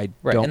I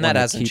don't. And that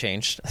hasn't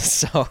changed.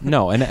 So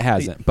no, and it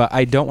hasn't. But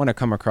I don't want to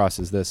come across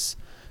as this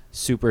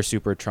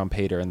super Trump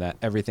hater and that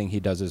everything he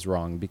does is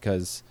wrong,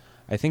 because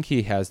I think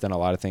he has done a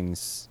lot of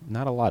things.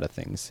 Not a lot of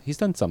things. He's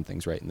done some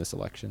things right in this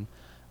election.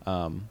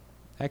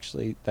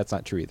 Actually, that's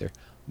not true either.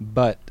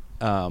 But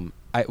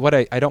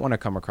I don't want to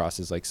come across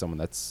as like someone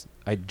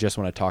I just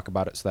want to talk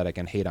about it so that I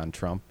can hate on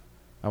Trump.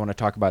 I want to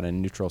talk about it in a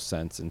neutral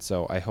sense, and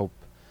so I hope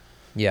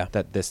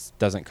that this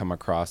doesn't come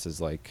across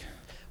as like...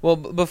 Well,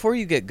 before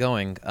you get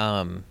going,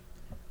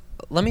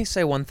 let me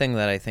say one thing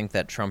that I think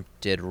that Trump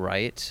did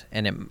right,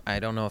 and I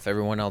don't know if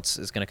everyone else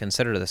is going to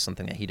consider this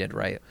something that he did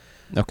right.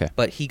 Okay.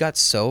 But he got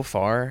so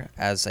far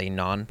as a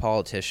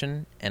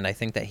non-politician, and I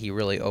think that he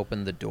really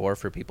opened the door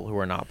for people who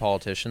are not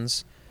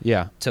politicians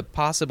to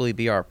possibly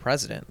be our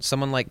president.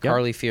 Someone like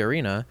Carly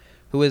Fiorina,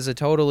 who is a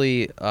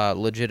totally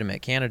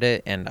legitimate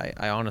candidate, and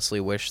I honestly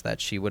wish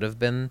that she would have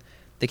been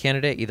the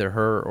candidate, either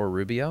her or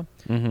Rubio.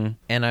 Mm-hmm.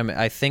 And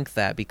I think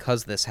that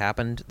because this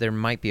happened, there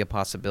might be a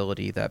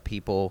possibility that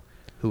people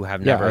who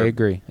have never... Yeah, I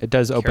agree. It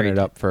does open it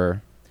up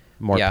for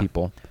more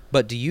people.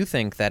 But do you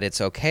think that it's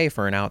okay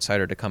for an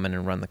outsider to come in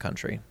and run the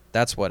country?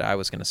 That's what I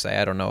was going to say.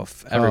 I don't know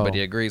if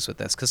everybody agrees with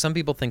this, because some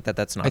people think that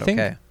that's not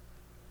okay.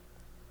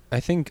 I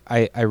think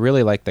I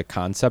really like the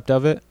concept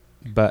of it,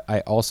 but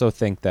I also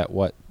think that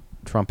what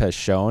Trump has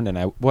shown,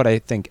 and what I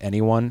think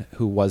anyone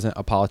who wasn't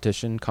a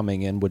politician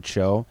coming in would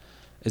show,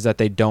 is that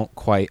they don't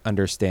quite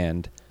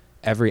understand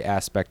every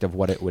aspect of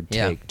what it would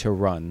take to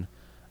run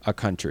a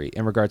country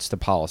in regards to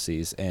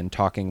policies and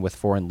talking with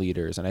foreign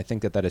leaders. And I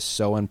think that is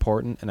so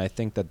important, and I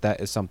think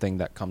that is something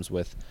that comes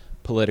with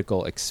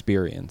political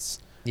experience.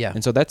 Yeah.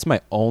 And so that's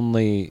my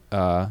only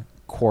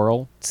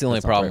quarrel. It's the only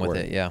That's not the problem right with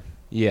word. it. Yeah.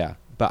 Yeah,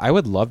 but I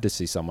would love to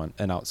see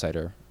an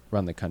outsider,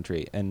 run the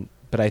country,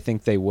 but I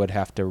think they would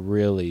have to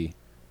really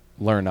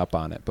learn up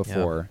on it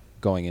before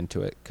going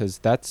into it, because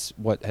that's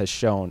what has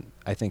shown,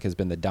 I think, has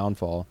been the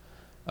downfall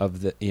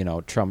of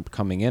Trump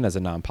coming in as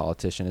a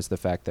non-politician, is the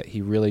fact that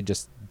he really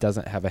just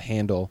doesn't have a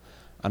handle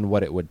on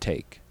what it would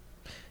take.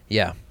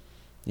 Yeah.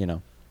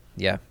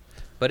 Yeah.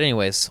 But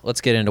anyways,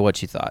 let's get into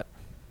what you thought.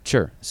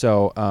 Sure.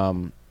 So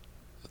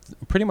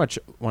pretty much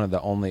one of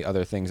the only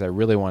other things I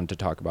really wanted to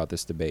talk about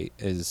this debate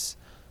is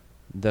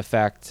the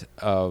fact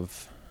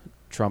of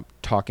Trump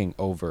talking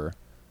over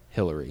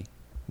Hillary.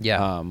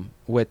 Yeah.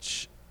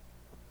 Which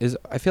is,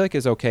 I feel like,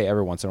 is okay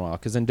every once in a while,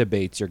 because in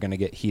debates you're going to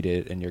get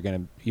heated and you're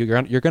going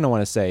to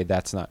want to say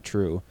that's not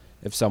true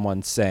if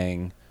someone's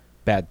saying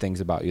bad things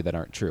about you that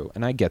aren't true.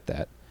 And I get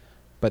that.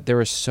 But there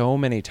were so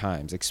many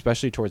times,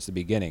 especially towards the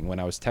beginning when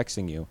I was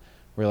texting you,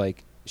 where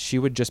like she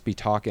would just be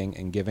talking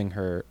and giving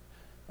her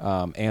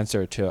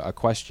answer to a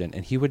question,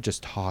 and he would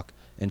just talk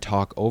and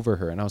talk over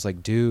her. And I was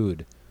like,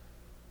 dude,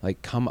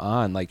 like, come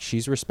on, like,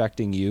 she's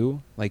respecting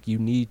you. Like, you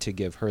need to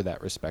give her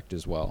that respect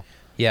as well.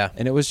 Yeah.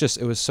 And it was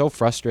so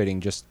frustrating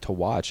just to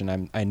watch.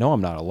 And I know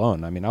I'm not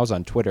alone. I mean, I was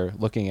on Twitter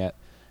looking at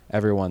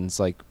everyone's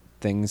like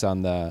things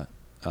on the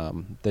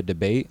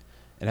debate,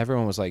 and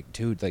everyone was like,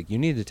 dude, like, you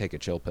need to take a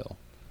chill pill.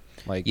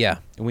 Like, yeah,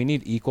 we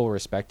need equal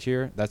respect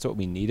here. That's what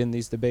we need in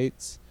these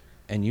debates.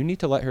 And you need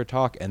to let her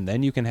talk, and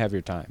then you can have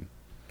your time.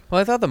 Well,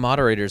 I thought the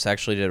moderators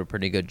actually did a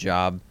pretty good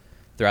job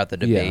throughout the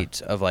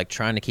debate of like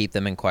trying to keep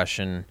them in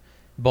question.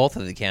 Both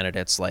of the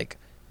candidates, like,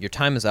 your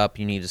time is up,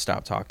 you need to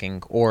stop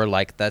talking, or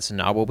like, that's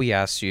not what we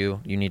asked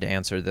you, you need to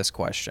answer this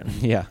question.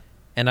 Yeah.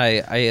 And I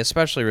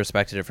especially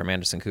respected it from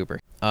Anderson Cooper.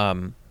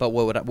 But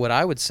what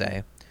I would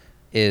say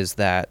is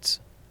that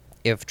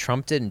if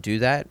Trump didn't do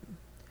that,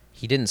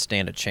 he didn't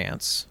stand a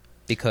chance,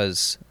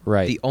 because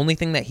the only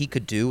thing that he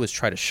could do was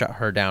try to shut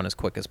her down as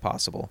quick as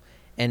possible.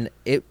 And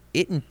it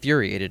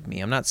infuriated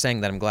me. I'm not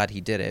saying that I'm glad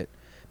he did it,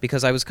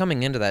 because I was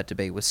coming into that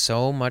debate with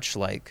so much,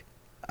 like,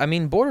 I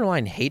mean,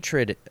 borderline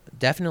hatred,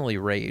 definitely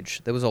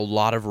rage. There was a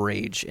lot of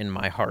rage in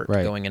my heart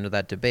going into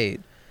that debate.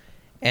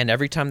 And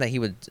every time that he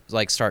would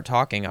like start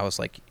talking, I was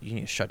like, you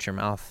need to shut your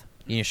mouth.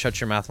 You need to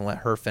shut your mouth and let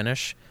her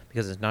finish,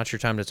 because it's not your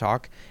time to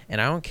talk. And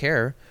I don't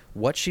care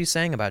what she's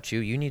saying about you.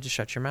 You need to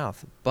shut your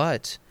mouth.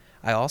 But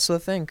I also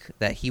think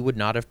that he would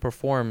not have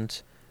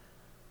performed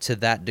to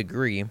that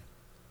degree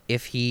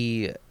if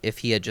he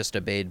had just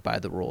obeyed by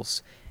the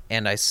rules.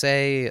 And I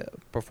say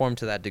perform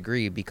to that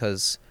degree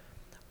because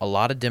a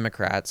lot of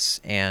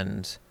Democrats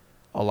and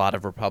a lot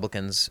of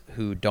Republicans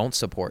who don't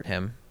support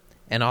him,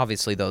 and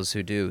obviously those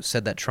who do,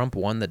 said that Trump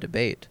won the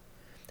debate.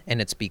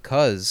 And it's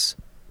because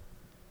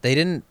they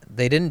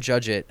didn't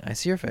judge it. I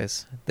see your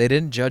face. They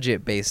didn't judge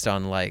it based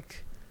on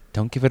like,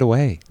 don't give it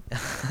away.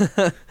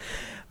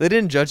 They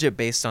didn't judge it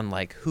based on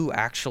like who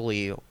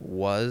actually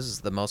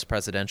was the most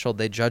presidential.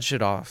 They judged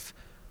it off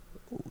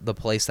the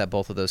place that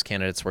both of those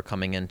candidates were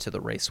coming into the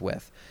race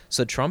with.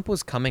 So Trump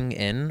was coming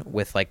in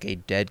with like a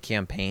dead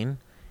campaign,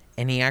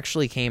 and he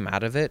actually came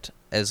out of it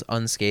as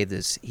unscathed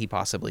as he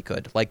possibly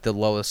could, like the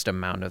lowest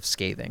amount of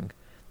scathing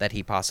that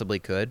he possibly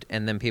could.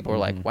 And then people were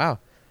like, wow,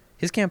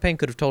 his campaign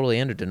could have totally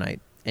ended tonight,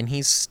 and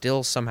he's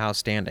still somehow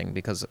standing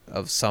because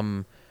of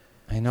some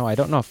I know. I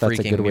don't know if that's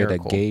a good miracle. way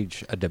to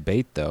gauge a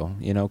debate, though,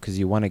 because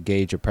you want to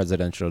gauge a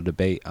presidential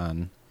debate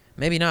on...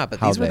 Maybe not,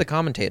 but these were the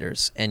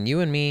commentators, and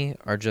you and me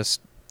are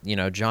just,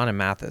 John and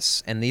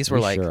Mathis, and these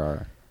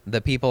were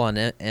the people on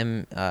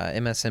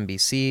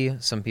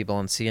MSNBC, some people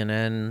on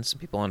CNN, some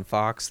people on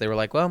Fox. They were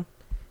like, well,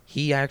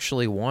 he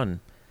actually won.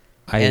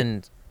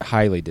 I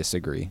highly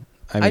disagree.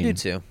 I do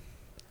too.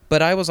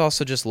 But I was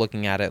also just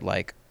looking at it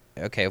like,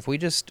 okay, if we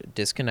just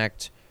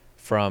disconnect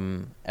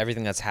from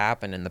everything that's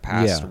happened in the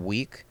past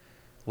week,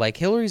 like,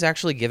 Hillary's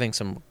actually giving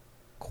some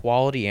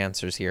quality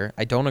answers here.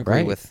 I don't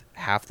agree with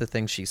half the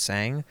things she's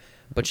saying,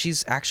 but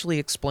she's actually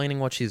explaining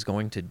what she's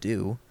going to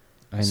do.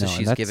 I know. So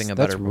she's giving a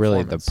better performance. That's really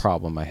the performance.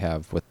 problem I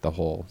have with the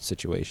whole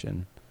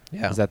situation.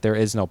 Yeah. Is that there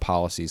is no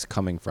policies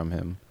coming from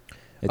him.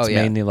 It's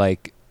mainly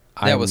like,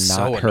 that was not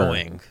so her.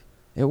 annoying.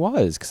 It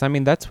was,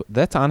 because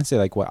that's honestly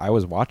like what I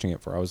was watching it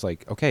for. I was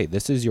like, okay,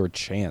 this is your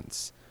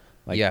chance.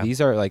 Like,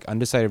 these are like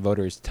undecided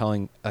voters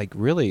telling, like,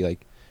 really,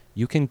 like,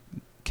 you can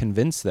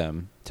convince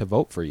them to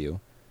vote for you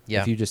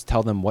if you just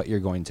tell them what you're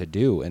going to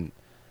do. And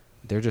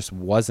there just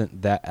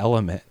wasn't that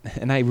element,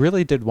 and I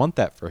really did want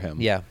that for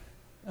him.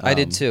 I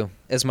did too.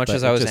 As much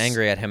as I was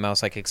angry at him, I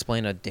was like,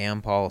 explain a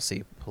damn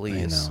policy,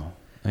 please.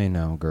 I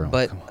know, girl.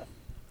 But come on.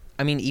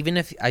 I mean, even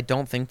if I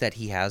don't think that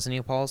he has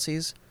any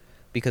policies,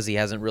 because he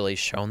hasn't really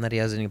shown that he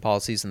has any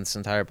policies in this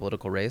entire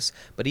political race,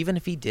 but even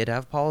if he did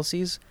have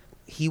policies,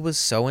 he was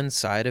so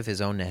inside of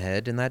his own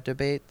head in that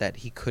debate that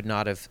he could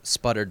not have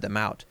sputtered them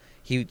out.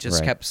 He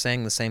just kept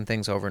saying the same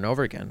things over and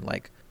over again.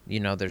 Like,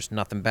 there's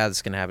nothing bad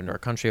that's going to happen to our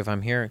country if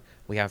I'm here.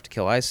 We have to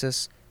kill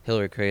ISIS.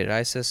 Hillary created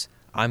ISIS.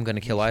 I'm going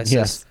to kill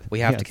ISIS.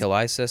 We have to kill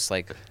ISIS.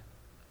 Like,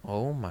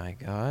 Oh my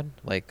God!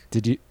 Like,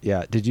 Did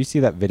you see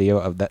that video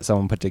of that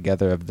someone put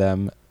together of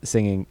them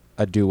singing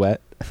a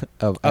duet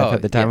of I've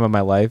had the time of my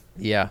life?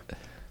 yeah,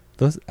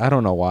 Those, I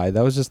don't know why.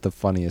 That was just the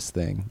funniest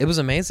thing. it was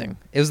amazing.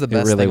 It was the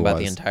best really thing about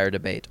the was. entire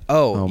debate.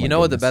 Oh You my know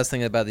what the goodness. best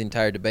thing about the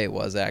entire debate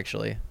was,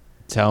 actually?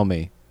 Tell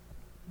me.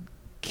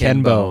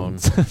 Ken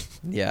Bones.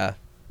 Yeah.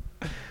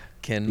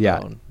 Ken Yeah,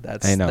 Bone.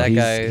 That's I know. that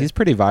guy. He's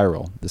pretty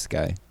viral, this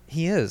guy.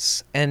 He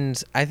is.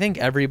 And I think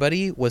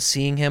everybody was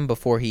seeing him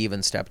before he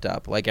even stepped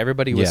up. Like,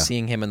 everybody was Yeah.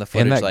 seeing him in the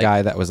footage. And that like,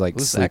 guy that was like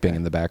who's that sleeping guy?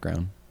 in the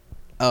background.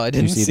 Oh, I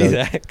didn't see see those?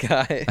 that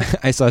guy.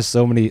 I saw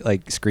so many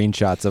like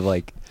screenshots of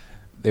like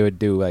they would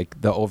do like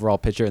the overall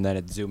picture and then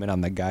it'd zoom in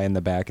on the guy in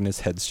the back and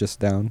his head's just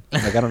down.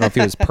 Like I don't know if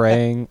he was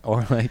praying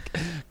or like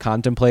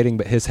contemplating,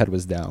 but his head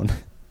was down.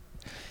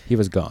 He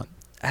was gone.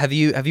 Have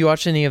you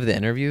watched any of the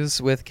interviews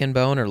with Ken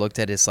Bone or looked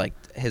at his No,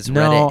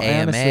 Reddit I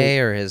AMA honestly-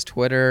 or his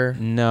Twitter?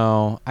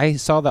 No, I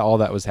saw that all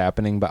that was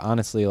happening, but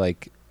honestly,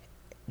 like,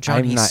 John,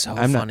 I'm he's not- so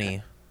I'm not-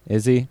 funny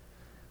is he?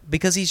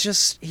 because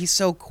he's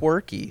so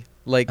quirky.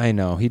 Like, I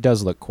know he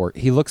does look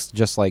He looks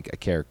just like a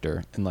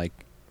character in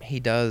like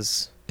he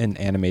does. an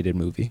animated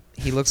movie.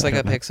 He looks I like a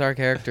don't know. Pixar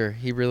character.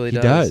 He really He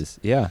does. does,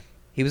 yeah.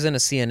 He was in a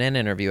CNN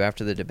interview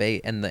after the debate,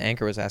 and the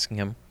anchor was asking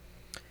him,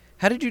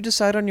 "How did you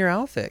decide on your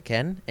outfit,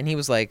 Ken?" And he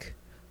was like,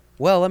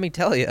 "Well, let me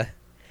tell you.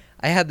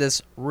 I had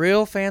this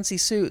real fancy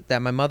suit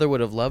that my mother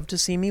would have loved to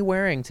see me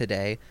wearing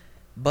today,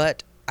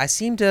 but I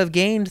seem to have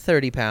gained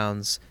 30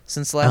 pounds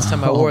since the last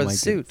time I Oh, wore the my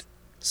suit. goodness.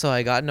 So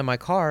I got into my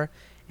car,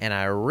 and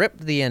I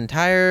ripped the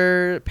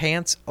entire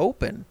pants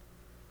open.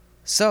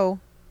 So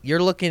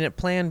you're looking at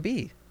plan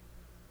B."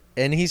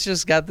 And he's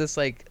just got this,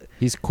 like,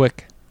 He's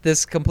quick.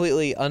 this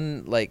completely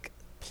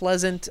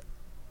pleasant,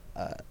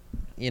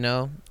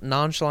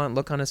 nonchalant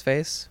look on his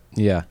face.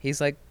 Yeah.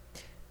 He's like,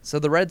 "So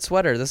the red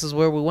sweater, this is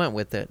where we went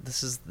with it.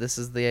 This is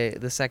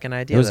the second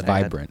idea." It was that I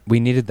had." vibrant. We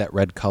needed that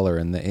red color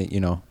in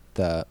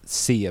the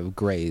sea of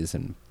grays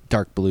and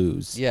dark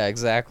blues. Yeah,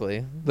 exactly.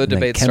 The And then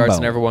debate Ken starts Bone.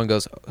 and everyone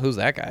goes, "Who's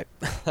that guy?"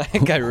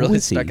 That guy Who really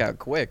is he? stuck out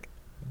quick.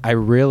 I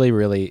really,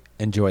 really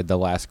enjoyed the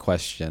last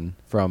question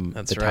from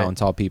That's the right. Talent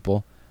Hall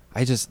people.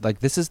 I just like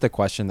this is the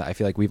question that I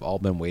feel like we've all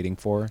been waiting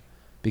for,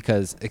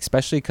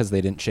 especially because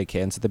they didn't shake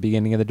hands at the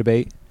beginning of the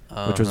debate,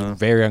 which was Uh-huh.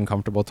 very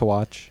uncomfortable to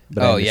watch.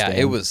 But I Oh yeah,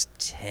 it understand. was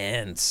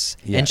tense.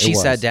 Yeah, and it she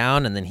sat was.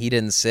 down, and then he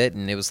didn't sit,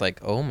 and it was like,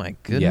 "Oh my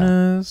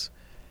goodness."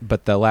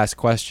 But the last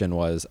question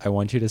was, I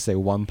want you to say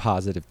one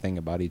positive thing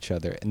about each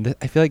other. And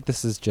I feel like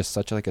this is just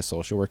such like a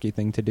social worky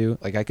thing to do.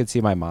 Like I could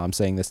see my mom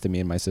saying this to me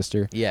and my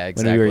sister Yeah,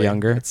 exactly. when we were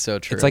younger. It's so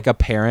true. It's like a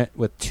parent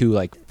with two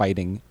like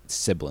fighting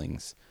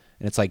siblings.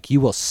 And it's like, you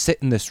will sit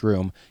in this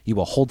room, you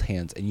will hold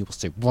hands, and you will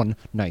say one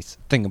nice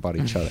thing about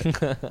each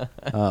other.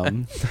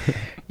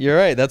 You're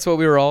right. That's what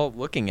we were all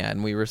looking at,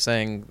 and we were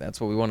saying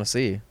that's what we want to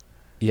see.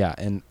 Yeah,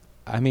 and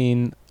I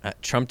mean,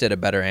 Trump did a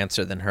better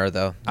answer than her,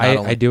 though. Not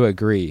only- I do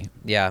agree.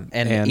 Yeah,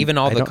 and And even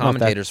all I the don't know if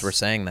commentators that's- were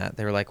saying that.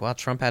 They were like, "Well,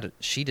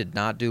 she did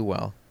not do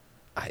well."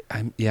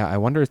 I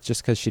wonder it's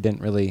just because she didn't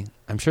really.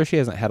 I'm sure she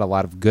hasn't had a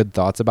lot of good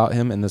thoughts about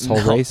him in this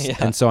whole No, race, yeah.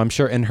 and so I'm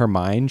sure in her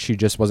mind she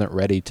just wasn't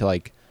ready to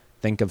like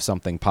think of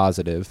something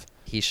positive.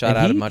 He shot And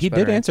out he, a much he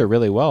better did answer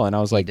really well, and I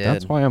was He like,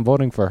 that's did. why I'm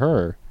voting for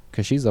her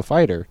because she's a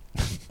fighter.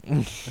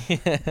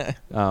 answer.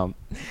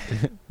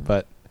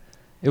 But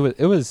it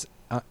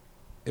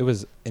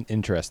was an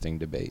interesting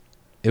debate.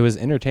 It was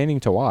entertaining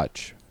to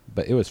watch,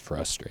 but it was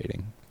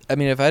frustrating. I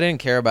mean, if I didn't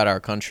care about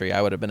our country,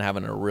 I would have been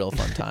having a real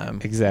fun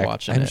time Exactly.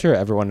 watching I'm it. sure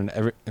everyone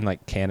in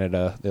like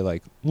Canada, they're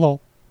like, lol,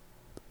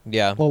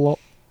 Yeah. lol, lol.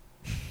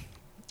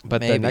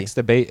 But the Maybe. next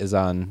debate is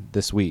on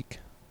this week.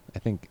 I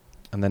think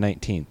on the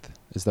 19th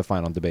is the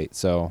final debate.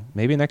 So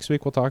maybe next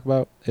week we'll talk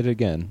about it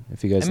again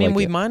if you guys I mean, like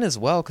we it. might as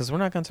well, because we're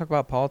not going to talk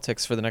about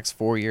politics for the next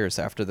 4 years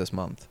after this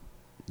month.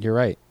 You're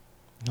right.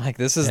 Like,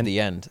 this is And- the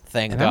end.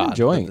 Thank And God. I'm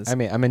enjoying. This-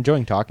 I'm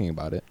enjoying talking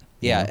about it.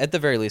 you yeah, know? at the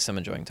very least, I'm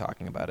enjoying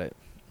talking about it.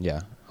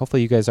 Yeah.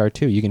 Hopefully you guys are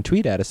too. You can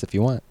tweet at us if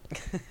you want.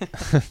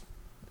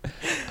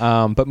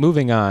 But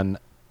moving on,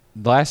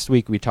 last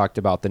week we talked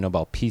about the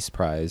Nobel Peace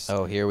Prize.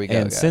 Oh, here we go,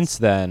 And guys. since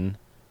then,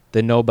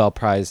 the Nobel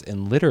Prize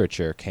in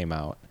Literature came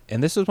out.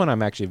 And this is one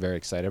I'm actually very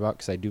excited about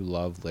because I do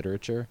love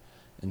literature.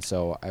 And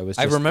so I was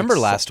I just remember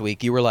exci- last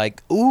week you were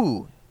like,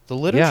 "Ooh, the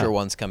literature Yeah.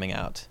 one's coming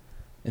out."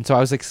 And so I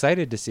was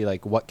excited to see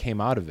like what came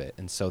out of it.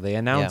 And so they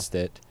announced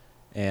it.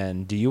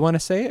 And do you want to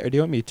say it or do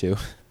you want me to?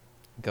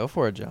 Go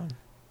for it, John.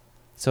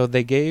 So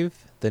they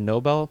gave the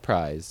Nobel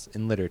Prize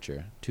in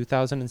Literature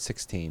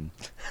 2016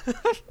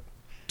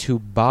 to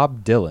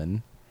Bob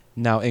Dylan,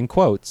 now in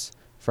quotes,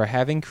 for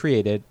having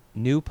created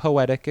new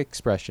poetic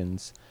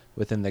expressions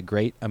within the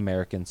great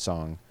American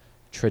song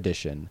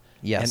tradition.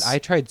 Yes. And I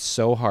tried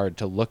so hard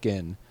to look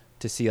in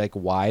to see like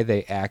why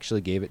they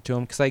actually gave it to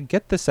him because I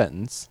get the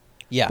sentence,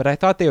 Yeah. but I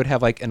thought they would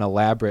have like an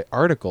elaborate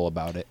article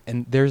about it,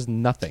 and there's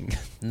nothing.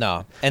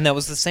 No, and that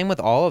was the same with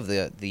all of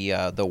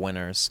the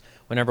winners.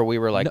 Whenever we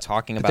were like No,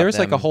 talking about there was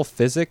like a them. whole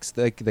physics,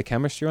 like the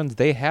chemistry ones.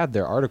 They had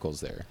their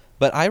articles there.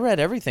 But I read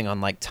everything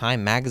on like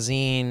Time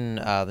Magazine,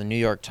 the New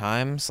York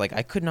Times. Like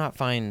I could not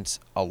find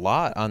a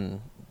lot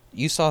on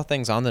you saw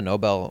things on the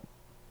Nobel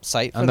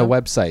site for On the them?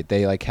 website,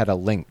 they like had a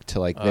link to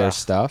like their Ugh.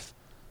 stuff,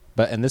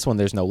 but in this one,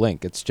 there's no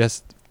link. It's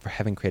just for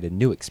having created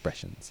new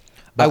expressions.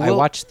 But I will-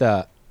 watched the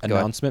ahead.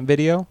 announcement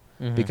video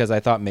Mhm. because I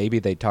thought maybe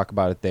they'd talk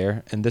about it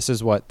there. And this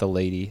is what the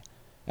lady,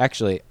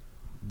 actually,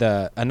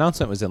 the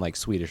announcement was in like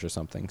Swedish or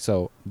something.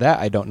 So that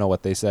I don't know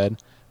what they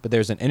said. But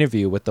there's an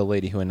interview with the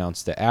lady who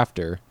announced it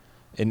after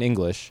in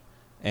English.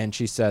 And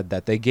she said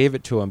that they gave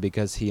it to him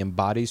because he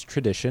embodies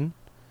tradition,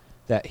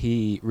 that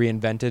he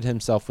reinvented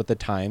himself with the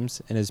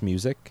times in his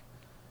music.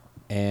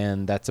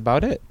 And that's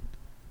about it.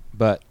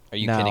 But Are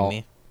you now, kidding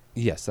me?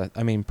 Yes,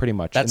 I mean pretty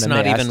much. That's And then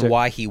not they asked even her-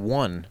 why he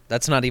won.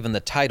 That's not even the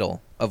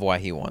title of why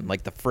he won.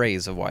 Like the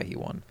phrase of why he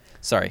won.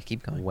 Sorry,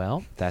 keep going.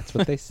 Well, that's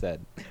what they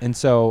said. And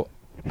so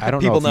I don't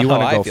People know if you know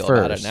want how to I go feel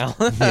first. about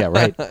it now. Yeah,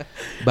 right.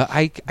 But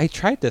I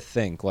tried to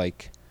think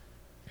like,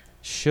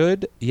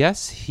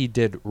 yes, he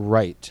did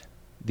write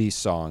these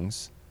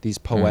songs, these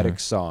poetic Mhm.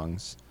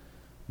 songs,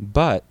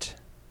 but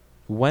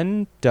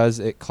when does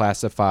it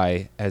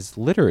classify as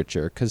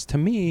literature? Because to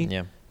me,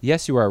 Yeah.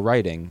 yes, you are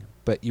writing,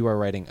 but you are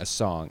writing a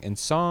song, and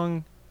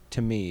song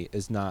to me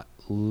is not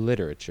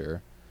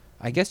literature.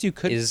 I guess you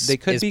could. Is they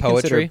could is be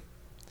poetry? considered.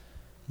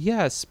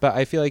 Yes, but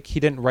I feel like he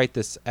didn't write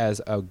this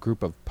as a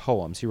group of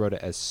poems. He wrote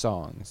it as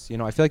songs. You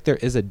know, I feel like there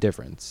is a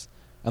difference.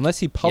 Unless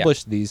he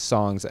published these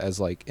songs as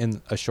like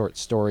in a short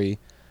story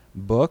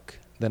book,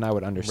 then I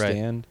would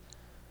understand.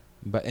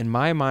 But in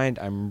my mind,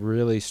 I'm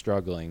really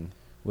struggling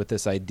with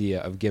this idea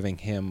of giving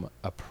him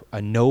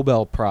a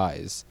Nobel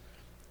Prize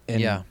in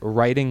Yeah.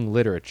 writing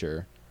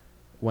literature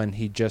when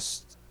he's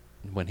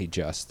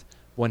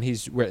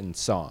written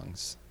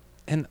songs.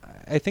 And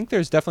I think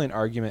there's definitely an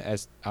argument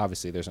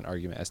there's an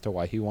argument as to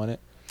why he won it.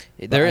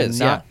 There But I'm is,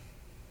 not-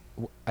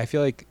 yeah. I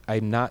feel like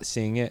I'm not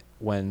seeing it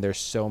when there's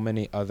so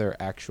many other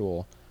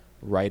actual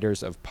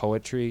writers of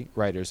poetry,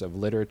 writers of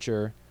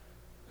literature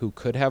who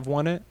could have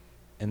won it,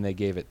 and they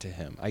gave it to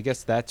him. I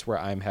guess that's where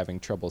I'm having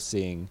trouble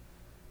seeing.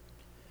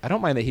 I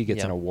don't mind that he gets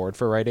Yeah. an award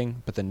for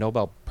writing, but the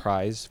Nobel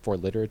Prize for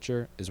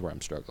literature is where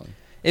I'm struggling.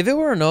 If it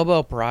were a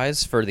Nobel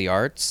Prize for the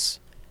arts,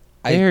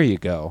 There you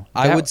go.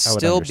 I That would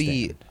still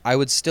be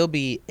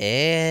understand.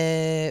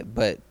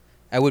 but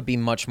I would be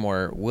much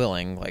more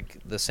willing, like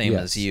the same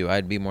as Yes. you.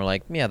 I'd be more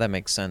like, yeah, that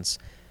makes sense.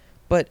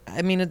 But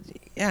I mean,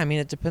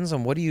 it depends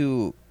on what do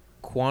you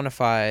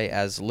quantify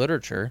as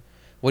literature.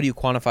 What do you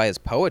quantify as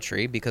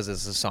poetry? Because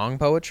it's a song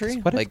poetry.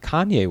 What if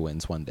Kanye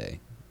wins one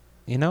day?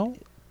 You know,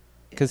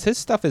 because his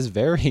stuff is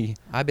very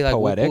I'd be like,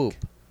 whoop, poetic. whoop.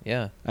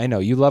 Yeah. I know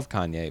you love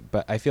Kanye,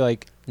 but I feel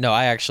like No,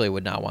 I actually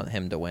would not want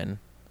him to win.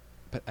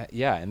 But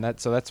yeah, and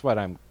that's what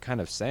I'm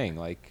kind of saying.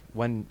 Like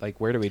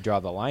where do we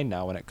draw the line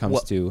now when it comes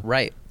Well, to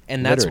right,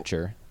 and that's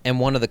literature? and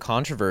one of the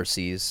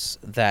controversies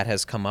that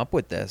has come up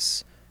with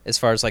this, as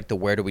far as like the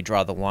where do we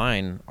draw the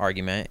line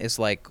argument, is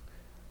like,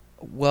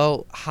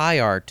 well, high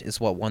art is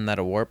what won that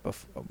award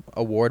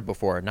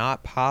before,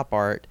 not pop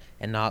art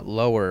and not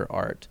lower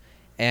art,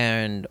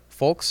 and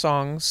folk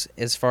songs,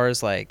 as far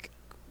as like,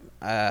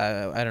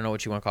 I don't know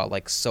what you want to call it,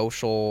 like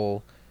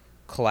social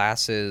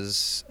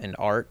classes and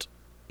art,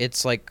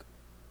 it's like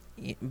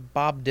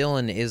Bob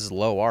Dylan is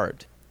low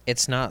art.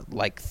 It's not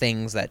like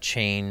things that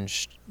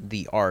changed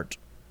the art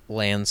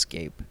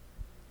landscape.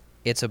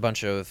 It's a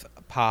bunch of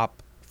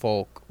pop,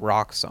 folk,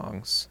 rock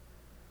songs.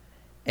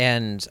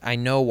 And I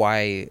know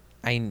why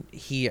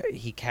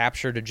he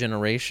captured a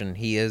generation.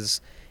 He is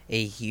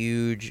a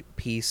huge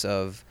piece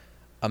of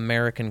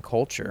American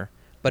culture.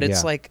 But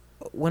it's Yeah. like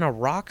when a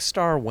rock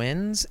star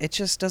wins, it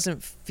just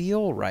doesn't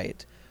feel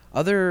right.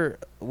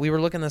 We were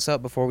looking this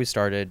up before we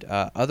started.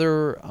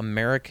 Other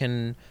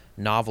American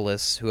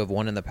novelists who have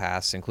won in the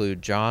past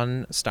include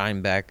John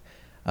Steinbeck,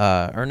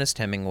 Ernest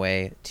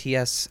Hemingway,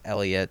 T.S.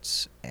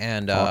 Eliot,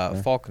 and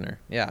Faulkner.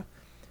 Yeah,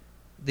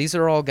 these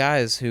are all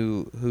guys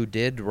who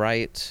did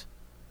write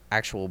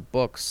actual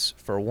books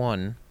for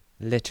one.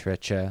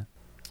 Literature.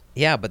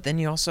 Yeah, but then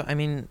you also, I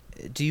mean,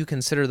 do you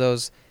consider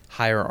those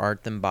higher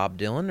art than Bob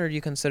Dylan, or do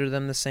you consider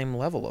them the same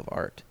level of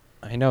art?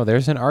 I know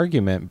there's an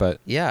argument,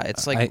 but Yeah,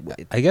 it's like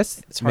I guess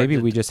it's hard maybe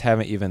to we just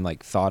haven't even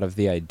like thought of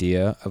the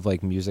idea of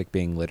like music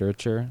being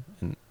literature,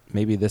 and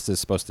maybe this is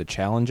supposed to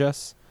challenge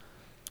us.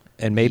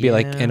 And maybe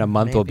like in Yeah, a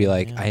month we'll be maybe,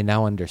 like, yeah. I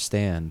now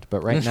understand.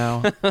 But right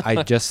now,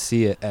 I just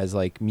see it as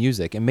like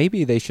music, and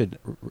maybe they should,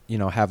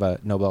 have a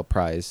Nobel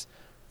Prize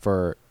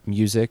for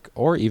music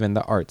or even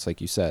the arts,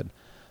 like you said,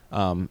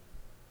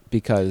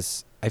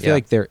 because I feel Yeah.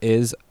 like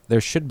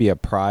there should be a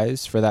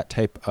prize for that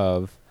type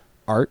of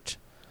art,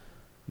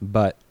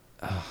 but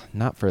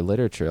not for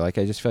literature. Like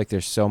I just feel like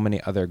there's so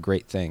many other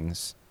great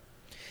things.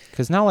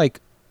 Because now, like,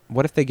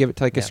 what if they give it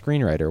to like a Yeah.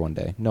 screenwriter one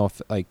day? No,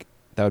 if like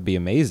that would be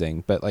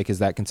amazing, but like, is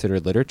that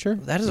considered literature?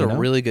 That is You a know?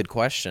 really good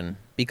question,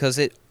 because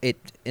it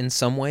in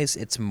some ways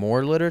it's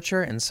more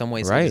literature, in some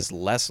ways Right. it is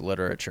less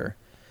literature,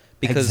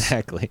 because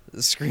Exactly.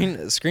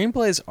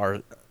 screenplays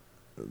are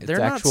they're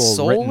not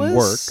actual written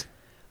soulless, work.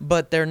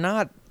 but they're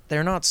not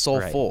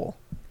soulful,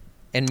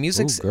 and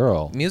music's Ooh,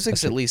 girl.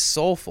 music's That's at least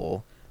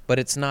soulful, but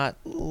it's not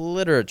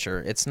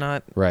literature. It's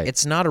not Right.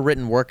 It's not a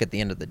written work at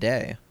the end of the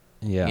day.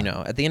 Yeah. You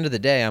know, at the end of the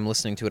day, I'm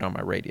listening to it on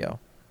my radio.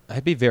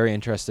 I'd be very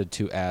interested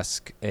to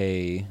ask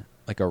a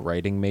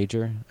writing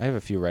major. I have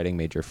a few writing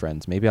major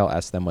friends. Maybe I'll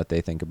ask them what they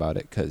think about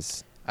it,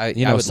 because I would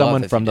love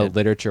someone if from you the did.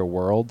 literature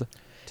world.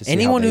 To see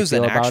Anyone how they who's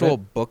an feel about actual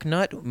it. book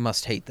nut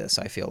must hate this,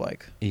 I feel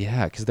like.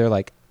 Yeah, because they're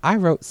like, I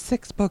wrote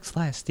 6 books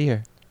last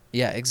year.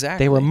 Yeah,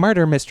 exactly. They were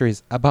murder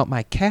mysteries about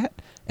my cat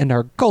and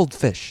our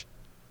goldfish.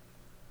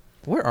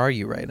 Where are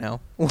you right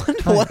now?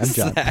 What Hi, was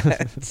I'm John.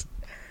 that?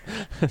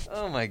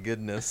 Oh my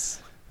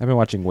goodness. I've been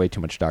watching way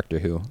too much Doctor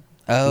Who.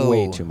 Oh.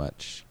 Way too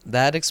much.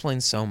 That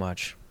explains so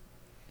much.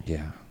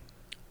 Yeah.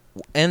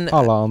 And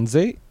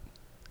Alonzi.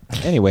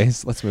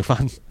 Anyways, let's move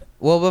on.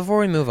 well, before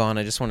we move on,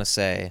 I just want to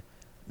say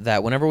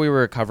that whenever we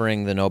were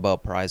covering the Nobel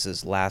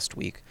Prizes last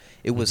week,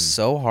 it was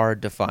so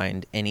hard to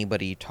find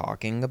anybody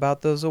talking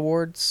about those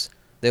awards.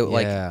 They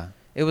like Yeah.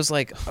 it was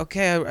like,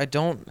 okay, I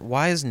don't.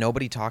 Why is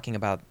nobody talking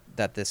about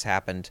that this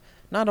happened?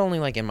 Not only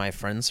like in my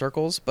friend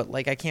circles, but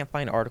like I can't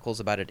find articles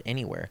about it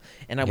anywhere.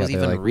 And I was they're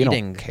even like, reading.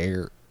 We don't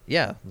care.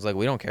 Yeah, I was like,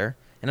 we don't care.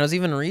 And I was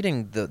even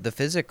reading the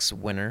physics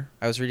winner.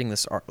 I was reading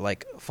this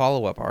like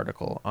follow-up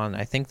article on,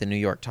 I think, the New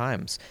York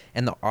Times,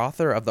 and the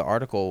author of the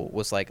article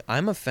was like,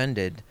 I'm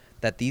offended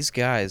that these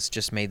guys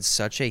just made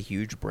such a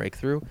huge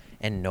breakthrough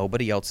and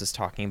nobody else is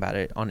talking about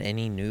it on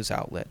any news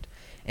outlet.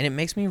 And it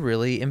makes me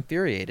really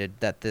infuriated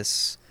that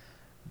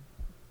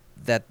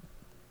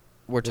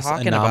we're This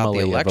talking about the anomaly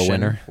of a election,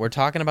 winner. we're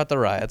talking about the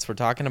riots, we're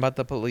talking about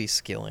the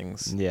police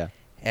killings, Yeah.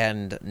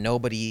 and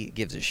nobody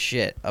gives a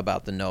shit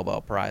about the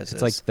Nobel Prizes.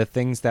 It's like the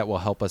things that will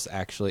help us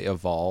actually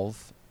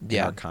evolve in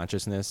Yeah. our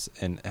consciousness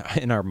and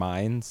in our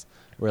minds.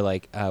 We're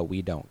like,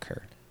 we don't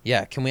care.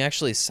 Yeah, can we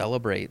actually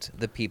celebrate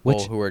the people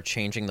Which- who are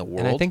changing the world?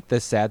 And I think the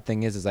sad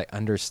thing is I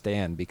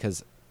understand,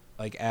 because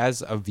like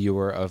as a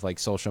viewer of like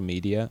social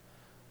media,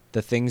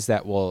 the things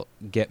that will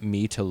get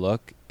me to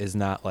look is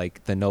not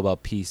like the Nobel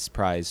Peace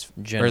Prize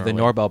or Generally, the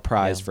Nobel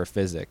Prize yeah. for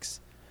physics.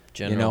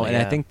 Generally, And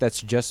I yeah. think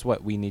that's just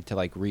what we need to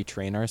like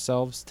retrain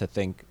ourselves to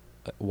think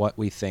what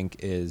we think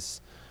is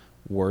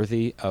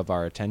worthy of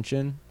our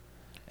attention.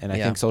 And I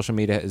Yeah. think social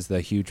media is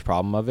the huge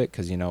problem of it,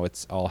 because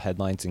it's all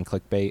headlines and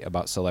clickbait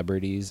about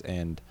celebrities,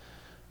 and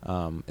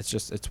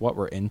it's what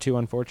we're into,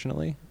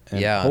 unfortunately.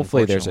 And Yeah,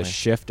 hopefully there's a unfortunately.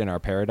 shift in our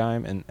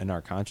paradigm and in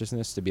our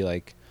consciousness to be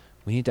like,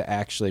 we need to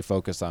actually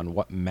focus on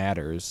what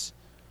matters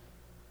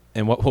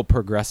and what will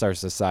progress our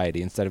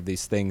society, instead of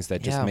these things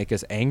that just Yeah. make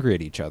us angry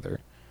at each other.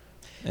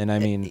 And I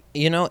mean,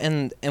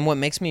 and what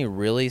makes me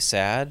really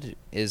sad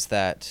is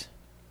that,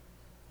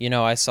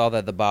 I saw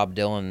that the Bob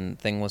Dylan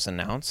thing was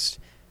announced,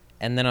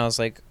 and then I was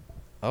like,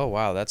 oh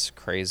wow, that's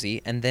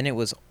crazy. And then it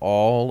was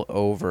all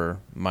over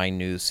my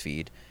news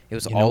feed. It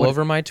was You know all what-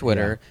 over my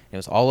Twitter. It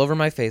was all over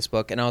my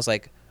Facebook, and I was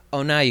like,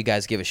 oh, now you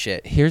guys give a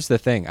shit. here's the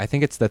thing. I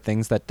think it's the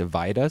things that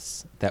divide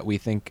us that we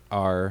think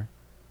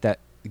that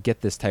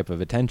get this type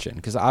of attention.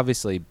 Because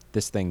obviously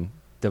this thing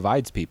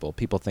divides people.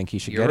 People think he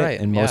should You're get right,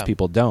 it, and most yeah.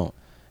 people don't.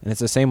 And it's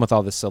the same with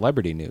all the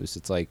celebrity news.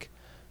 It's like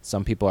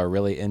some people are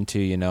really into,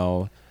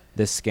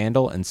 this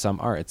scandal, and some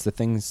aren't. It's the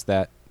things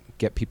that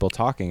get people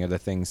talking are the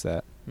things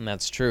that... And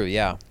that's true,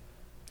 yeah.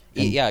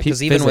 and Yeah,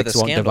 because even with a physics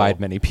won't scandal, divide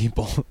many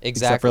people.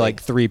 Except for Exactly.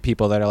 like 3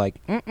 people that are like,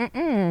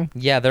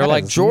 yeah, they're That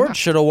like, is George not-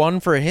 should have won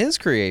for his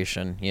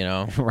creation,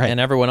 Right. And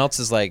everyone else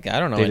is like, I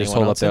don't know they anyone just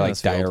hold up else their in like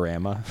this field.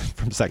 diorama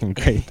from 2nd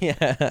grade.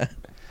 Yeah.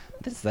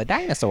 This is a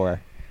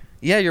dinosaur.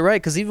 Yeah, you're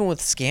right. Because even with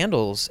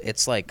scandals,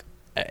 it's like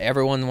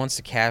everyone wants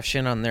to cash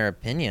in on their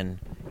opinion.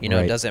 It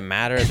Right. doesn't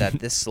matter that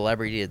this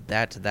celebrity did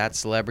that to that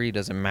celebrity. It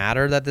doesn't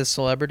matter that this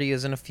celebrity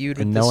is in a feud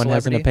with And this no one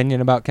has an celebrity.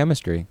 opinion about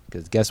chemistry,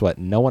 because guess what?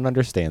 No one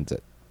understands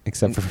it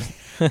except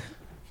for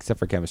except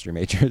for chemistry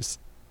majors.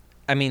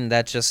 I mean,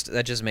 that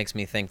just makes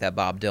me think that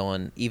Bob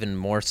Dylan, even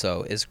more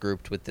so, is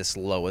grouped with this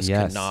lowest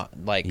Yes. Yes, common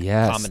that's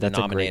a great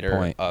denominator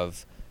point.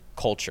 of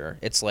culture.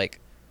 It's like,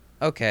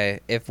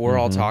 okay, if we're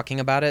all Mhm. talking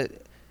about it,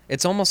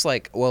 it's almost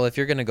like, well, if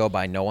you're going to go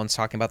by no one's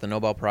talking about the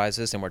Nobel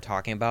Prizes and we're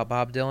talking about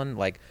Bob Dylan,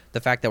 like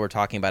the fact that we're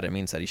talking about it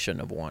means that he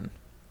shouldn't have won.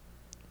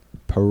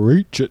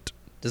 Preach it.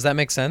 Does that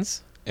make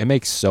sense? It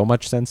makes so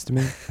much sense to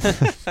me.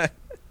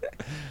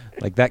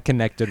 Like that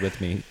connected with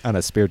me on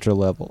a spiritual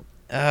level.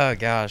 Oh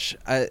gosh,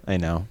 I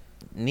know.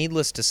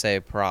 needless to say,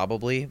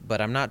 probably, but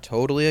I'm not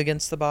totally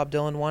against the Bob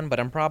Dylan one, but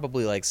I'm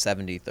probably like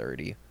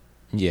 70-30.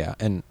 Yeah,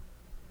 and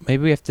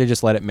maybe we have to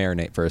just let it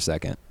marinate for a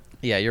second.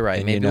 Yeah, you're right.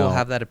 And Maybe we'll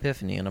have that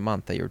epiphany in a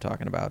month that you were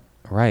talking about.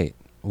 Right.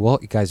 Well,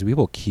 guys, we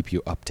will keep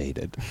you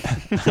updated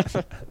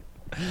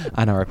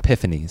on our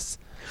epiphanies.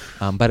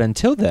 But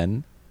until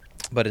then,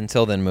 But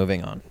until then,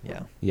 moving on.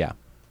 Yeah. yeah.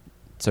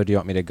 So do you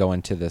want me to go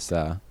into this?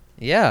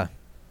 Yeah,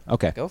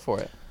 Okay. go for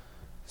it.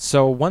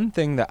 So one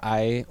thing that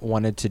I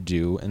wanted to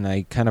do, and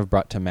I kind of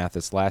brought to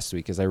Mathis last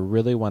week, is I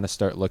really want to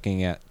start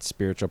looking at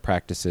spiritual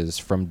practices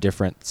from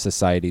different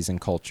societies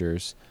and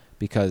cultures,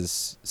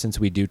 because since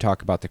we do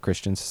talk about the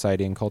Christian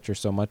society and culture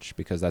so much,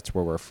 because that's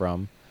where we're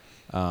from,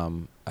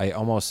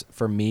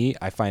 for me,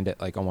 I find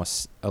it like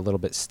almost a little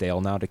bit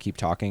stale now to keep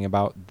talking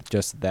about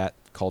just that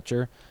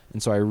culture.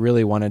 And so I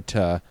really wanted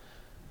to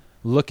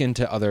look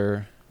into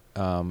other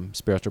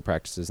spiritual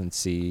practices and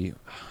see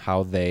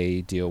how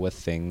they deal with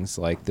things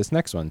like this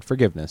next one,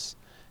 forgiveness.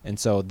 And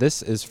so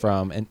this is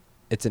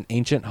it's an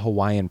ancient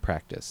Hawaiian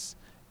practice.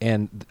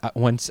 And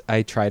once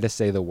I try to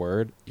say the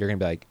word, you're going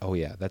to be like, oh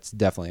yeah, that's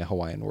definitely a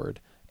Hawaiian word.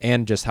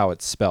 And just how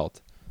it's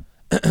spelled.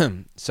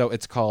 So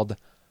it's called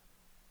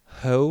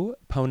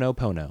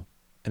Ho'oponopono.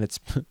 And it's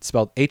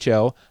spelled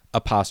Ho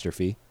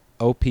apostrophe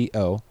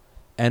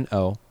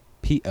Oponopono.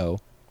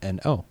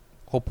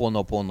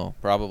 Ho'oponopono,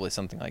 probably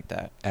something like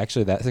that.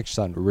 Actually, that actually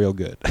sounded real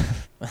good.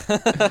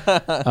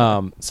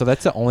 So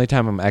that's the only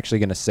time I'm actually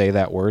going to say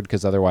that word,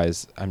 because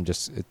otherwise we'll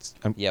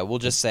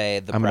just say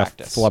the I'm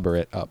practice. I'm going to flubber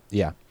it up.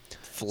 Yeah.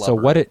 Flubber. So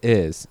what it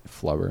is,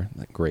 Flubber,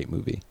 that great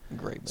movie.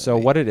 Great movie. So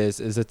what it is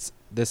it's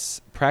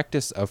this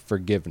practice of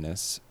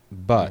forgiveness,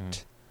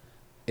 but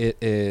it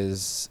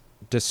is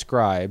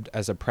described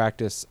as a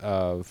practice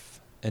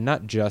of, and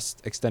not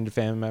just extended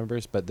family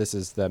members, but this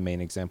is the main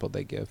example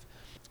they give.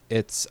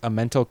 It's a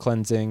mental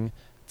cleansing,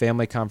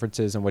 family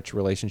conferences in which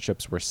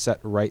relationships were set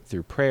right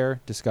through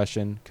prayer,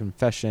 discussion,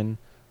 confession,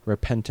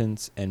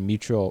 repentance, and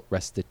mutual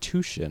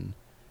restitution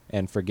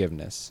and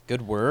forgiveness.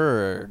 Good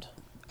word.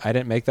 I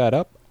didn't make that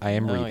up. I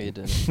am reading. No, you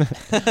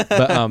didn't.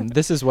 But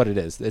this is what it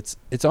is. It's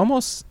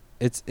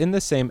in the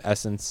same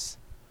essence,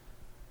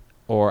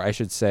 or I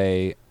should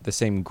say the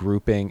same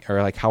grouping,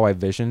 or like how I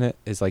vision it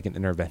is like an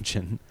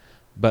intervention,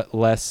 but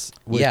less,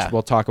 which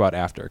we'll talk about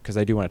after, because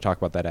I do want to talk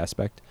about that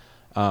aspect.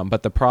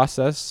 But the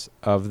process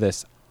of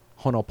this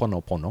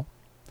Ho'oponopono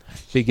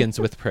begins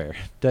with prayer.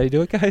 Did I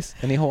do it, guys?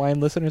 Any Hawaiian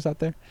listeners out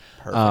there?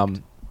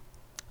 Perfect.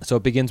 So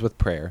it begins with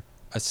prayer,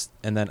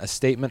 and then a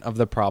statement of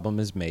the problem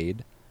is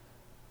made,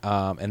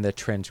 and the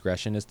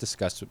transgression is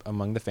discussed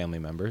among the family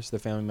members. The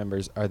family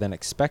members are then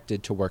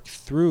expected to work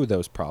through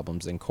those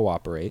problems and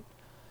cooperate.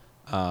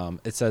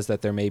 It says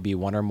that there may be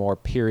one or more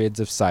periods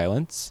of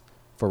silence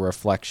for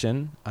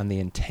reflection on the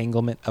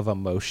entanglement of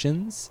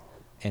emotions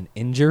and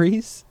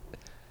injuries.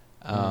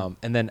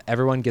 And then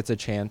everyone gets a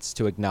chance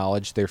to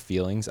acknowledge their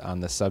feelings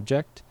on the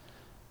subject.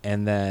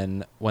 And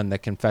then when the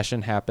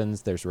confession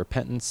happens, there's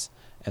repentance,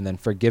 and then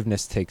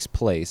forgiveness takes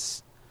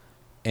place.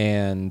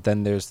 And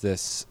then there's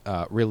this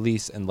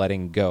release and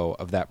letting go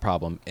of that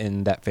problem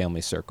in that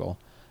family circle.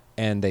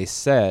 And they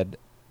said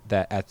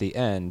that at the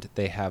end,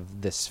 they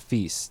have this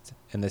feast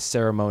and this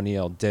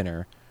ceremonial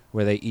dinner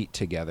where they eat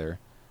together.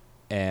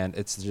 And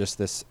it's just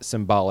this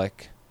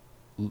symbolic,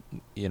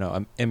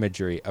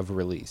 imagery of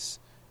release.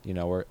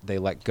 Where they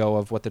let go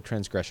of what the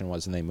transgression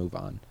was and they move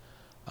on.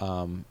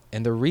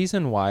 And the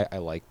reason why I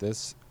like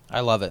this...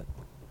 I love it.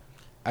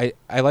 I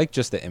like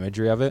just the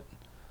imagery of it.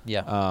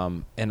 Yeah.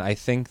 And I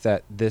think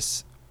that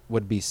this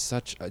would be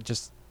such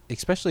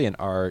especially in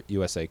our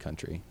USA.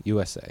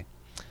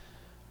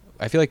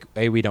 I feel like,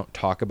 we don't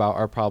talk about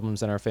our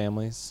problems in our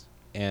families.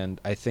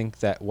 And I think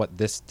that what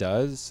this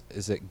does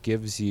is it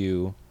gives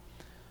you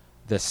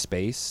the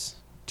space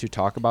to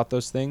talk about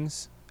those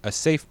things, a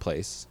safe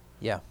place.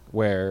 Yeah.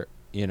 Where...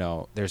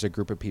 there's a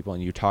group of people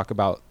and you talk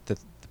about the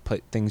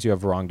things you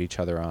have wronged each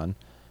other on.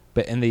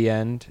 But in the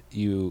end,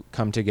 you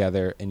come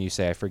together and you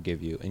say, I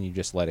forgive you, and you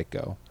just let it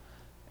go.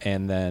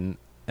 And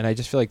I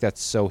just feel like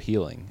that's so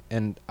healing.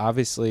 And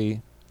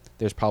obviously,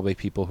 there's probably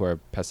people who are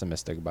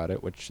pessimistic about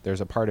it, which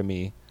there's a part of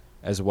me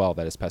as well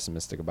that is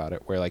pessimistic about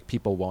it, where like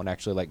people won't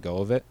actually let go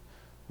of it,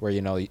 where,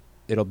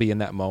 it'll be in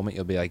that moment,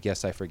 you'll be like,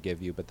 yes, I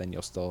forgive you, but then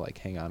you'll still like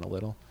hang on a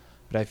little.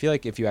 But I feel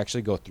like if you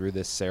actually go through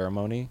this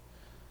ceremony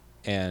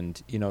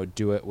and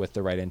do it with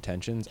the right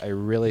intentions, I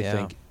really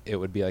think it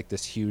would be like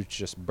this huge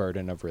just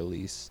burden of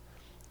release.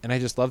 And I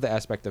just love the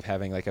aspect of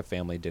having like a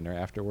family dinner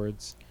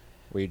afterwards,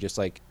 where you just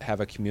like have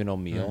a communal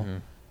meal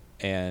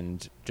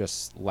and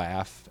just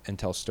laugh and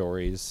tell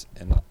stories.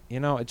 And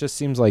it just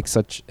seems like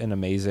such an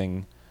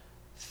amazing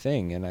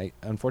thing. And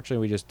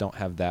unfortunately we just don't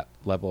have that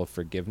level of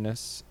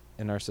forgiveness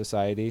in our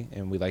society,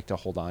 and we like to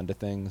hold on to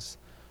things.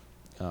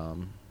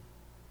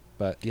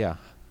 But yeah.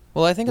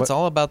 Well, I think it's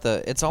all about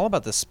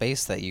the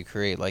space that you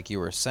create, like you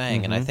were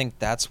saying, and I think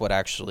that's what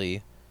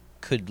actually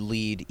could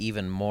lead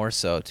even more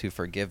so to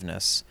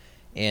forgiveness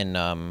in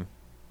a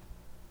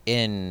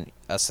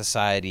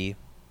society,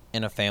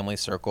 in a family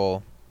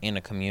circle, in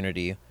a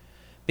community,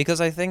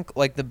 because I think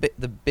like the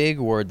big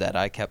word that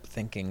I kept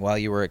thinking while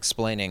you were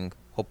explaining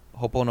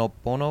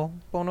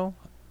Ho'oponopono,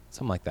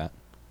 something like that.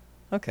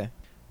 Okay,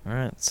 all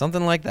right,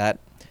 something like that.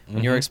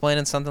 When you were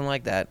explaining something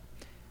like that,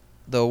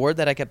 the word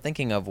that I kept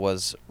thinking of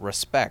was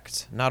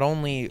respect. Not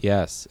only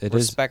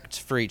respect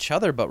for each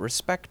other, but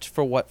respect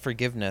for what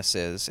forgiveness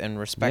is, and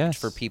respect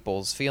for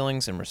people's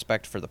feelings, and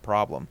respect for the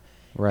problem.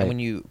 Right. And when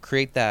you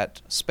create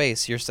that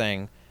space, you're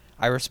saying,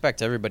 I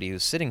respect everybody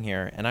who's sitting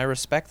here, and I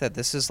respect that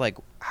this is like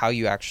how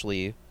you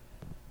actually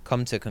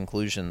come to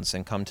conclusions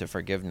and come to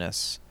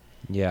forgiveness.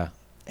 Yeah.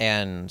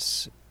 And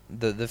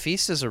the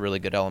feast is a really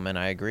good element,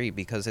 I agree,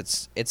 because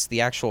it's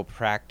the actual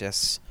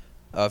practice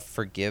of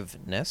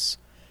forgiveness.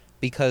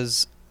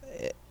 Because,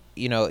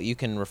 you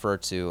can refer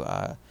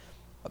to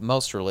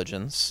most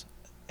religions,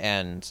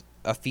 and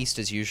a feast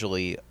is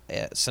usually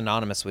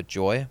synonymous with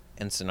joy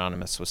and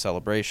synonymous with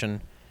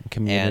celebration.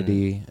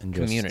 community, and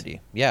just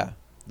community. Yeah.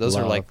 Those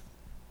love. are like,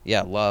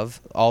 yeah,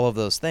 love, all of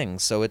those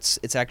things. So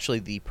it's actually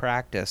the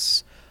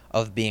practice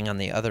of being on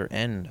the other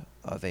end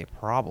of a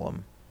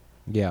problem.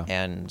 Yeah.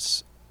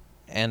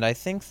 And I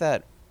think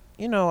that,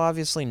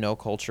 obviously no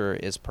culture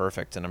is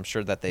perfect, and I'm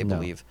sure that they No.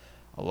 believe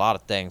a lot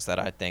of things that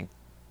I think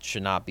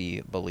should not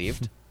be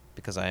believed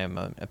because I am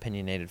an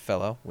opinionated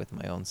fellow with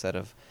my own set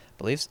of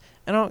beliefs,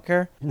 and I don't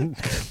care.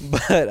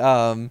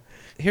 But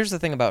here's the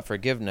thing about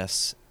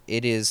forgiveness.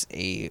 It is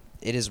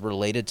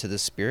related to the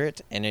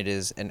spirit, and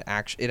it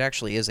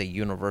actually is a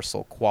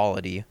universal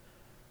quality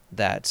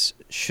that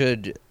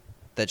should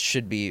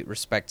be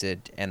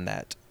respected, and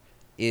that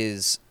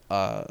is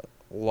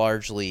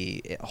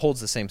largely, it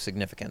holds the same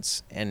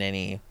significance in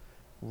any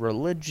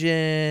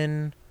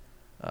religion,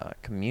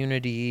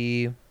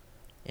 community,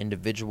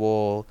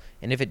 individual,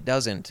 and if it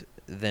doesn't,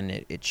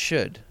 then it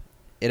should.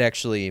 It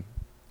actually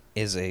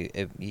is a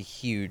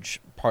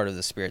huge part of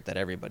the spirit that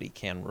everybody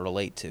can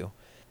relate to.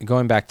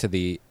 Going back to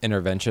the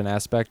intervention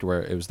aspect,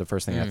 where it was the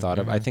first thing I thought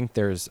of, I Mhm. think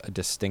there's a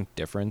distinct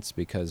difference,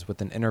 because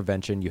with an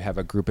intervention, you have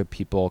a group of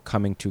people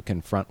coming to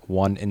confront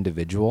one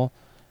individual.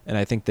 And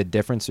I think the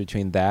difference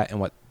between that and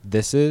what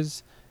this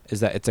is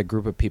that it's a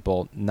group of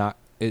people,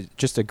 it's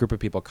just a group of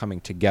people coming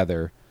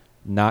together,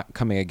 not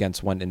coming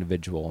against one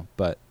individual,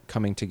 but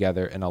coming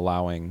together and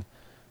allowing,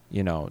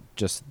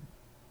 just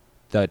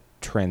the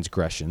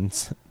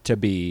transgressions to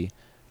be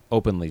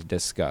openly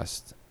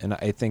discussed. And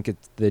I think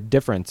the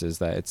difference is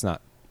that it's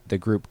not the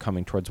group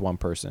coming towards one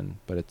person,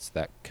 but it's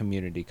that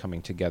community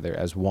coming together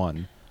as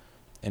one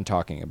and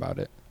talking about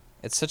it.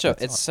 It's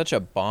such a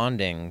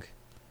bonding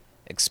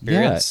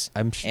experience. Yeah,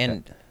 I'm sure.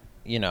 And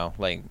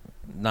like,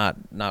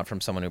 not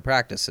from someone who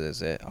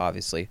practices it,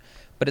 obviously,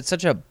 but it's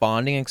such a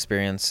bonding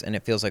experience, and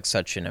it feels like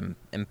such an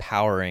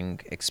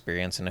empowering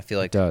experience. And I feel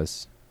like It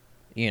does.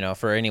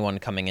 For anyone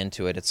coming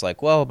into it, it's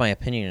like, well, my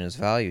opinion is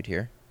valued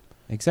here.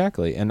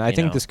 Exactly. And I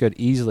think this could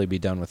easily be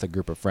done with a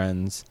group of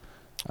friends.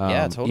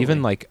 Yeah, totally.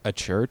 Even like a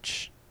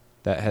church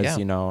that has,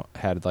 Yeah.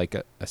 had like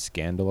a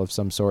scandal of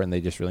some sort, and they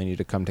just really need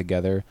to come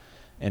together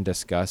and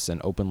discuss and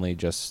openly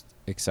just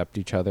accept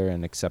each other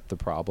and accept the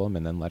problem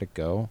and then let it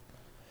go.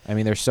 I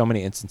mean, there's so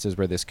many instances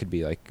where this could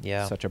be like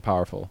such a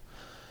powerful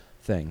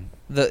thing.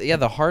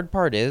 The hard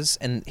part is,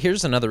 and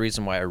here's another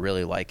reason why I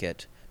really like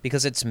it,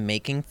 because it's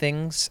making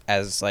things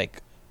as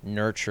like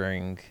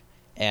nurturing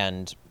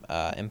and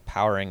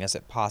empowering as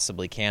it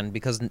possibly can,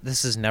 because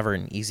this is never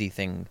an easy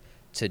thing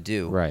to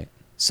do. Right.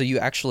 So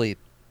you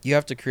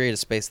have to create a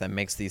space that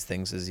makes these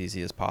things as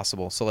easy as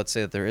possible. So let's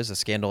say that there is a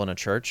scandal in a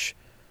church.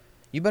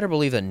 You better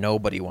believe that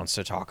nobody wants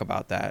to talk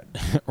about that.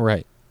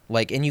 Right.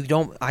 Like,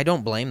 and I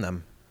don't blame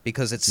them,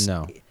 because it's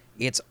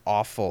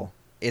awful.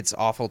 It's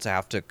awful to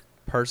have to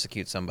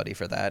persecute somebody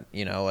for that,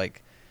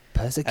 like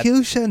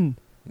persecution.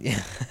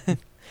 Yeah.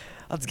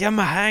 Let's get 'em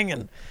a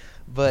hanging.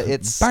 But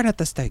it's burn at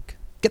the stake.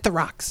 Get the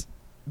rocks.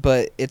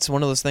 But it's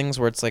one of those things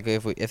where it's like,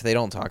 if they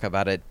don't talk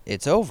about it,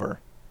 it's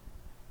over.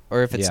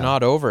 Or if it's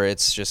not over,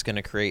 it's just going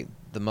to create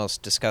the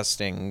most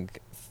disgusting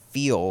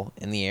feel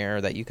in the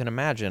air that you can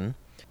imagine.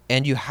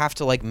 And you have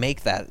to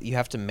make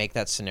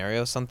that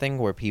scenario something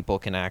where people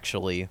can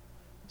actually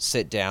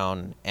sit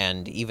down,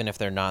 and even if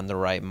they're not in the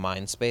right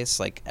mind space,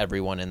 like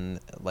everyone in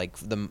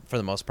for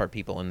the most part,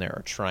 people in there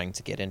are trying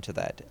to get into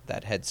that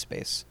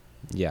headspace.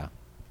 Yeah.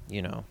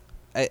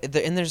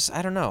 And there's,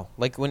 I don't know,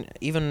 like, when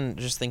even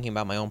just thinking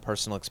about my own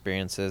personal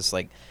experiences,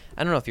 like,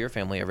 I don't know if your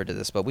family ever did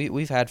this, but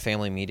we've had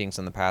family meetings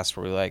in the past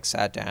where we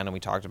sat down and we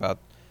talked about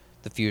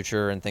the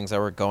future and things that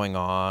were going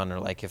on,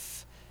 or like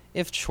if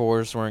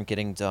chores weren't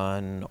getting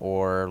done,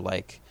 or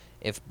like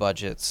if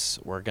budgets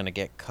were going to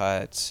get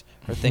cut,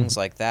 or things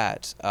like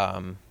that.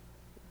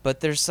 But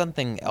there's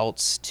something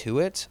else to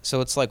it. So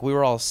it's like we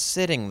were all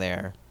sitting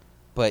there,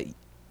 but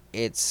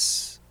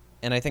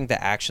and I think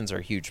the actions are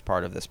a huge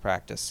part of this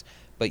practice.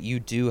 But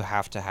you do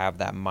have to have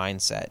that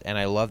mindset. And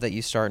I love that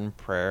you start in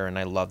prayer, and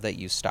I love that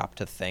you stop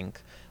to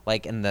think.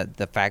 And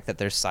the fact that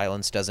there's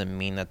silence doesn't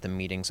mean that the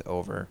meeting's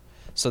over.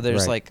 So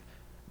there's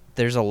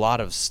there's a lot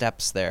of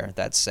steps there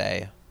that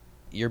say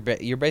you're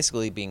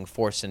basically being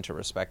forced into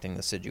respecting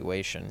the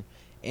situation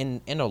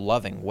in a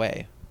loving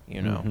way,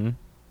 Mm-hmm.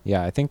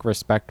 Yeah, I think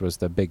respect was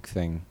the big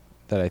thing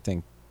that I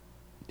think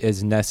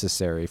is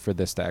necessary for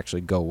this to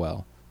actually go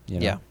well.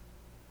 Yeah.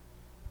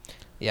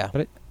 Yeah.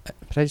 But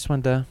I just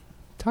wanted to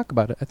talk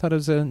about it. I thought it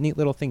was a neat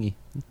little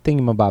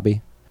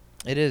thingy-mabobby.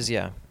 It is,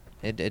 yeah.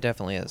 It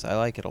definitely is. I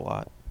like it a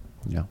lot.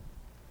 Yeah.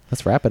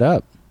 Let's wrap it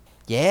up.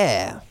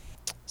 Yeah.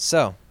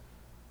 So,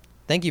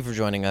 thank you for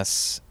joining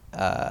us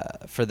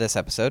for this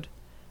episode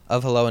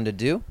of Hello and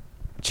Ado.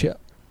 Cha.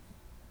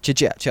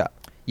 Cha.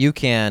 You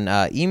can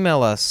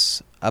email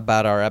us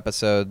about our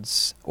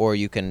episodes, or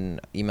you can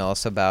email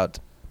us about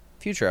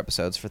future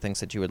episodes for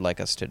things that you would like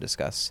us to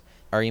discuss.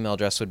 Our email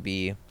address would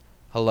be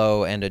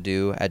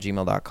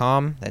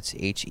helloandadieu@gmail.com. That's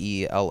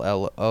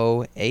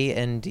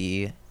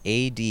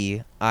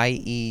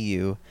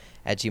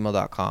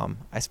HELLOANDADIEU@gmail.com.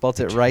 I spelled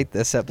it right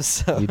this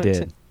episode. You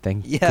did.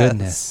 Thank Yes.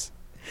 goodness.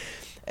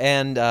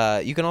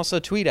 And you can also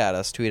tweet at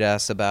us. Tweet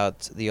us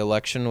about the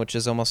election, which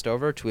is almost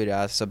over. Tweet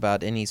us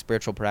about any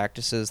spiritual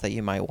practices that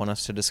you might want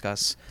us to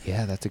discuss.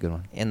 Yeah, that's a good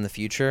one. In the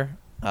future.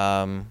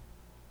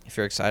 If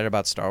you're excited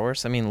about Star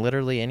Wars, I mean,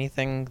 literally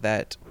anything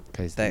that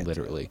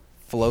literally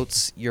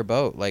floats your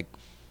boat, like,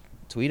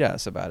 tweet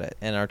us about it.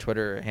 And our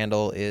Twitter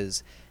handle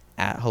is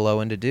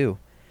 @HelloAndToDo.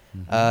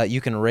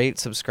 You can rate,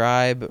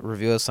 subscribe,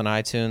 review us on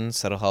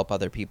iTunes. That'll help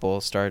other people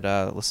start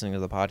listening to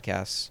the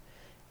podcast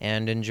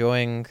and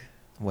enjoying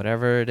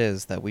whatever it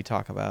is that we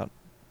talk about.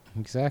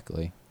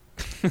 Exactly.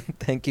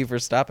 Thank you for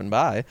stopping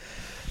by.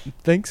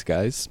 Thanks,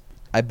 guys.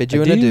 I bid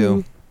you an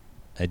adieu.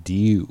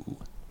 Adieu.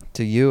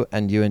 To you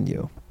and you and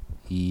you.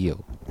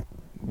 You.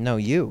 No,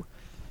 you.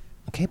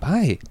 Okay,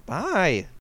 bye. Bye.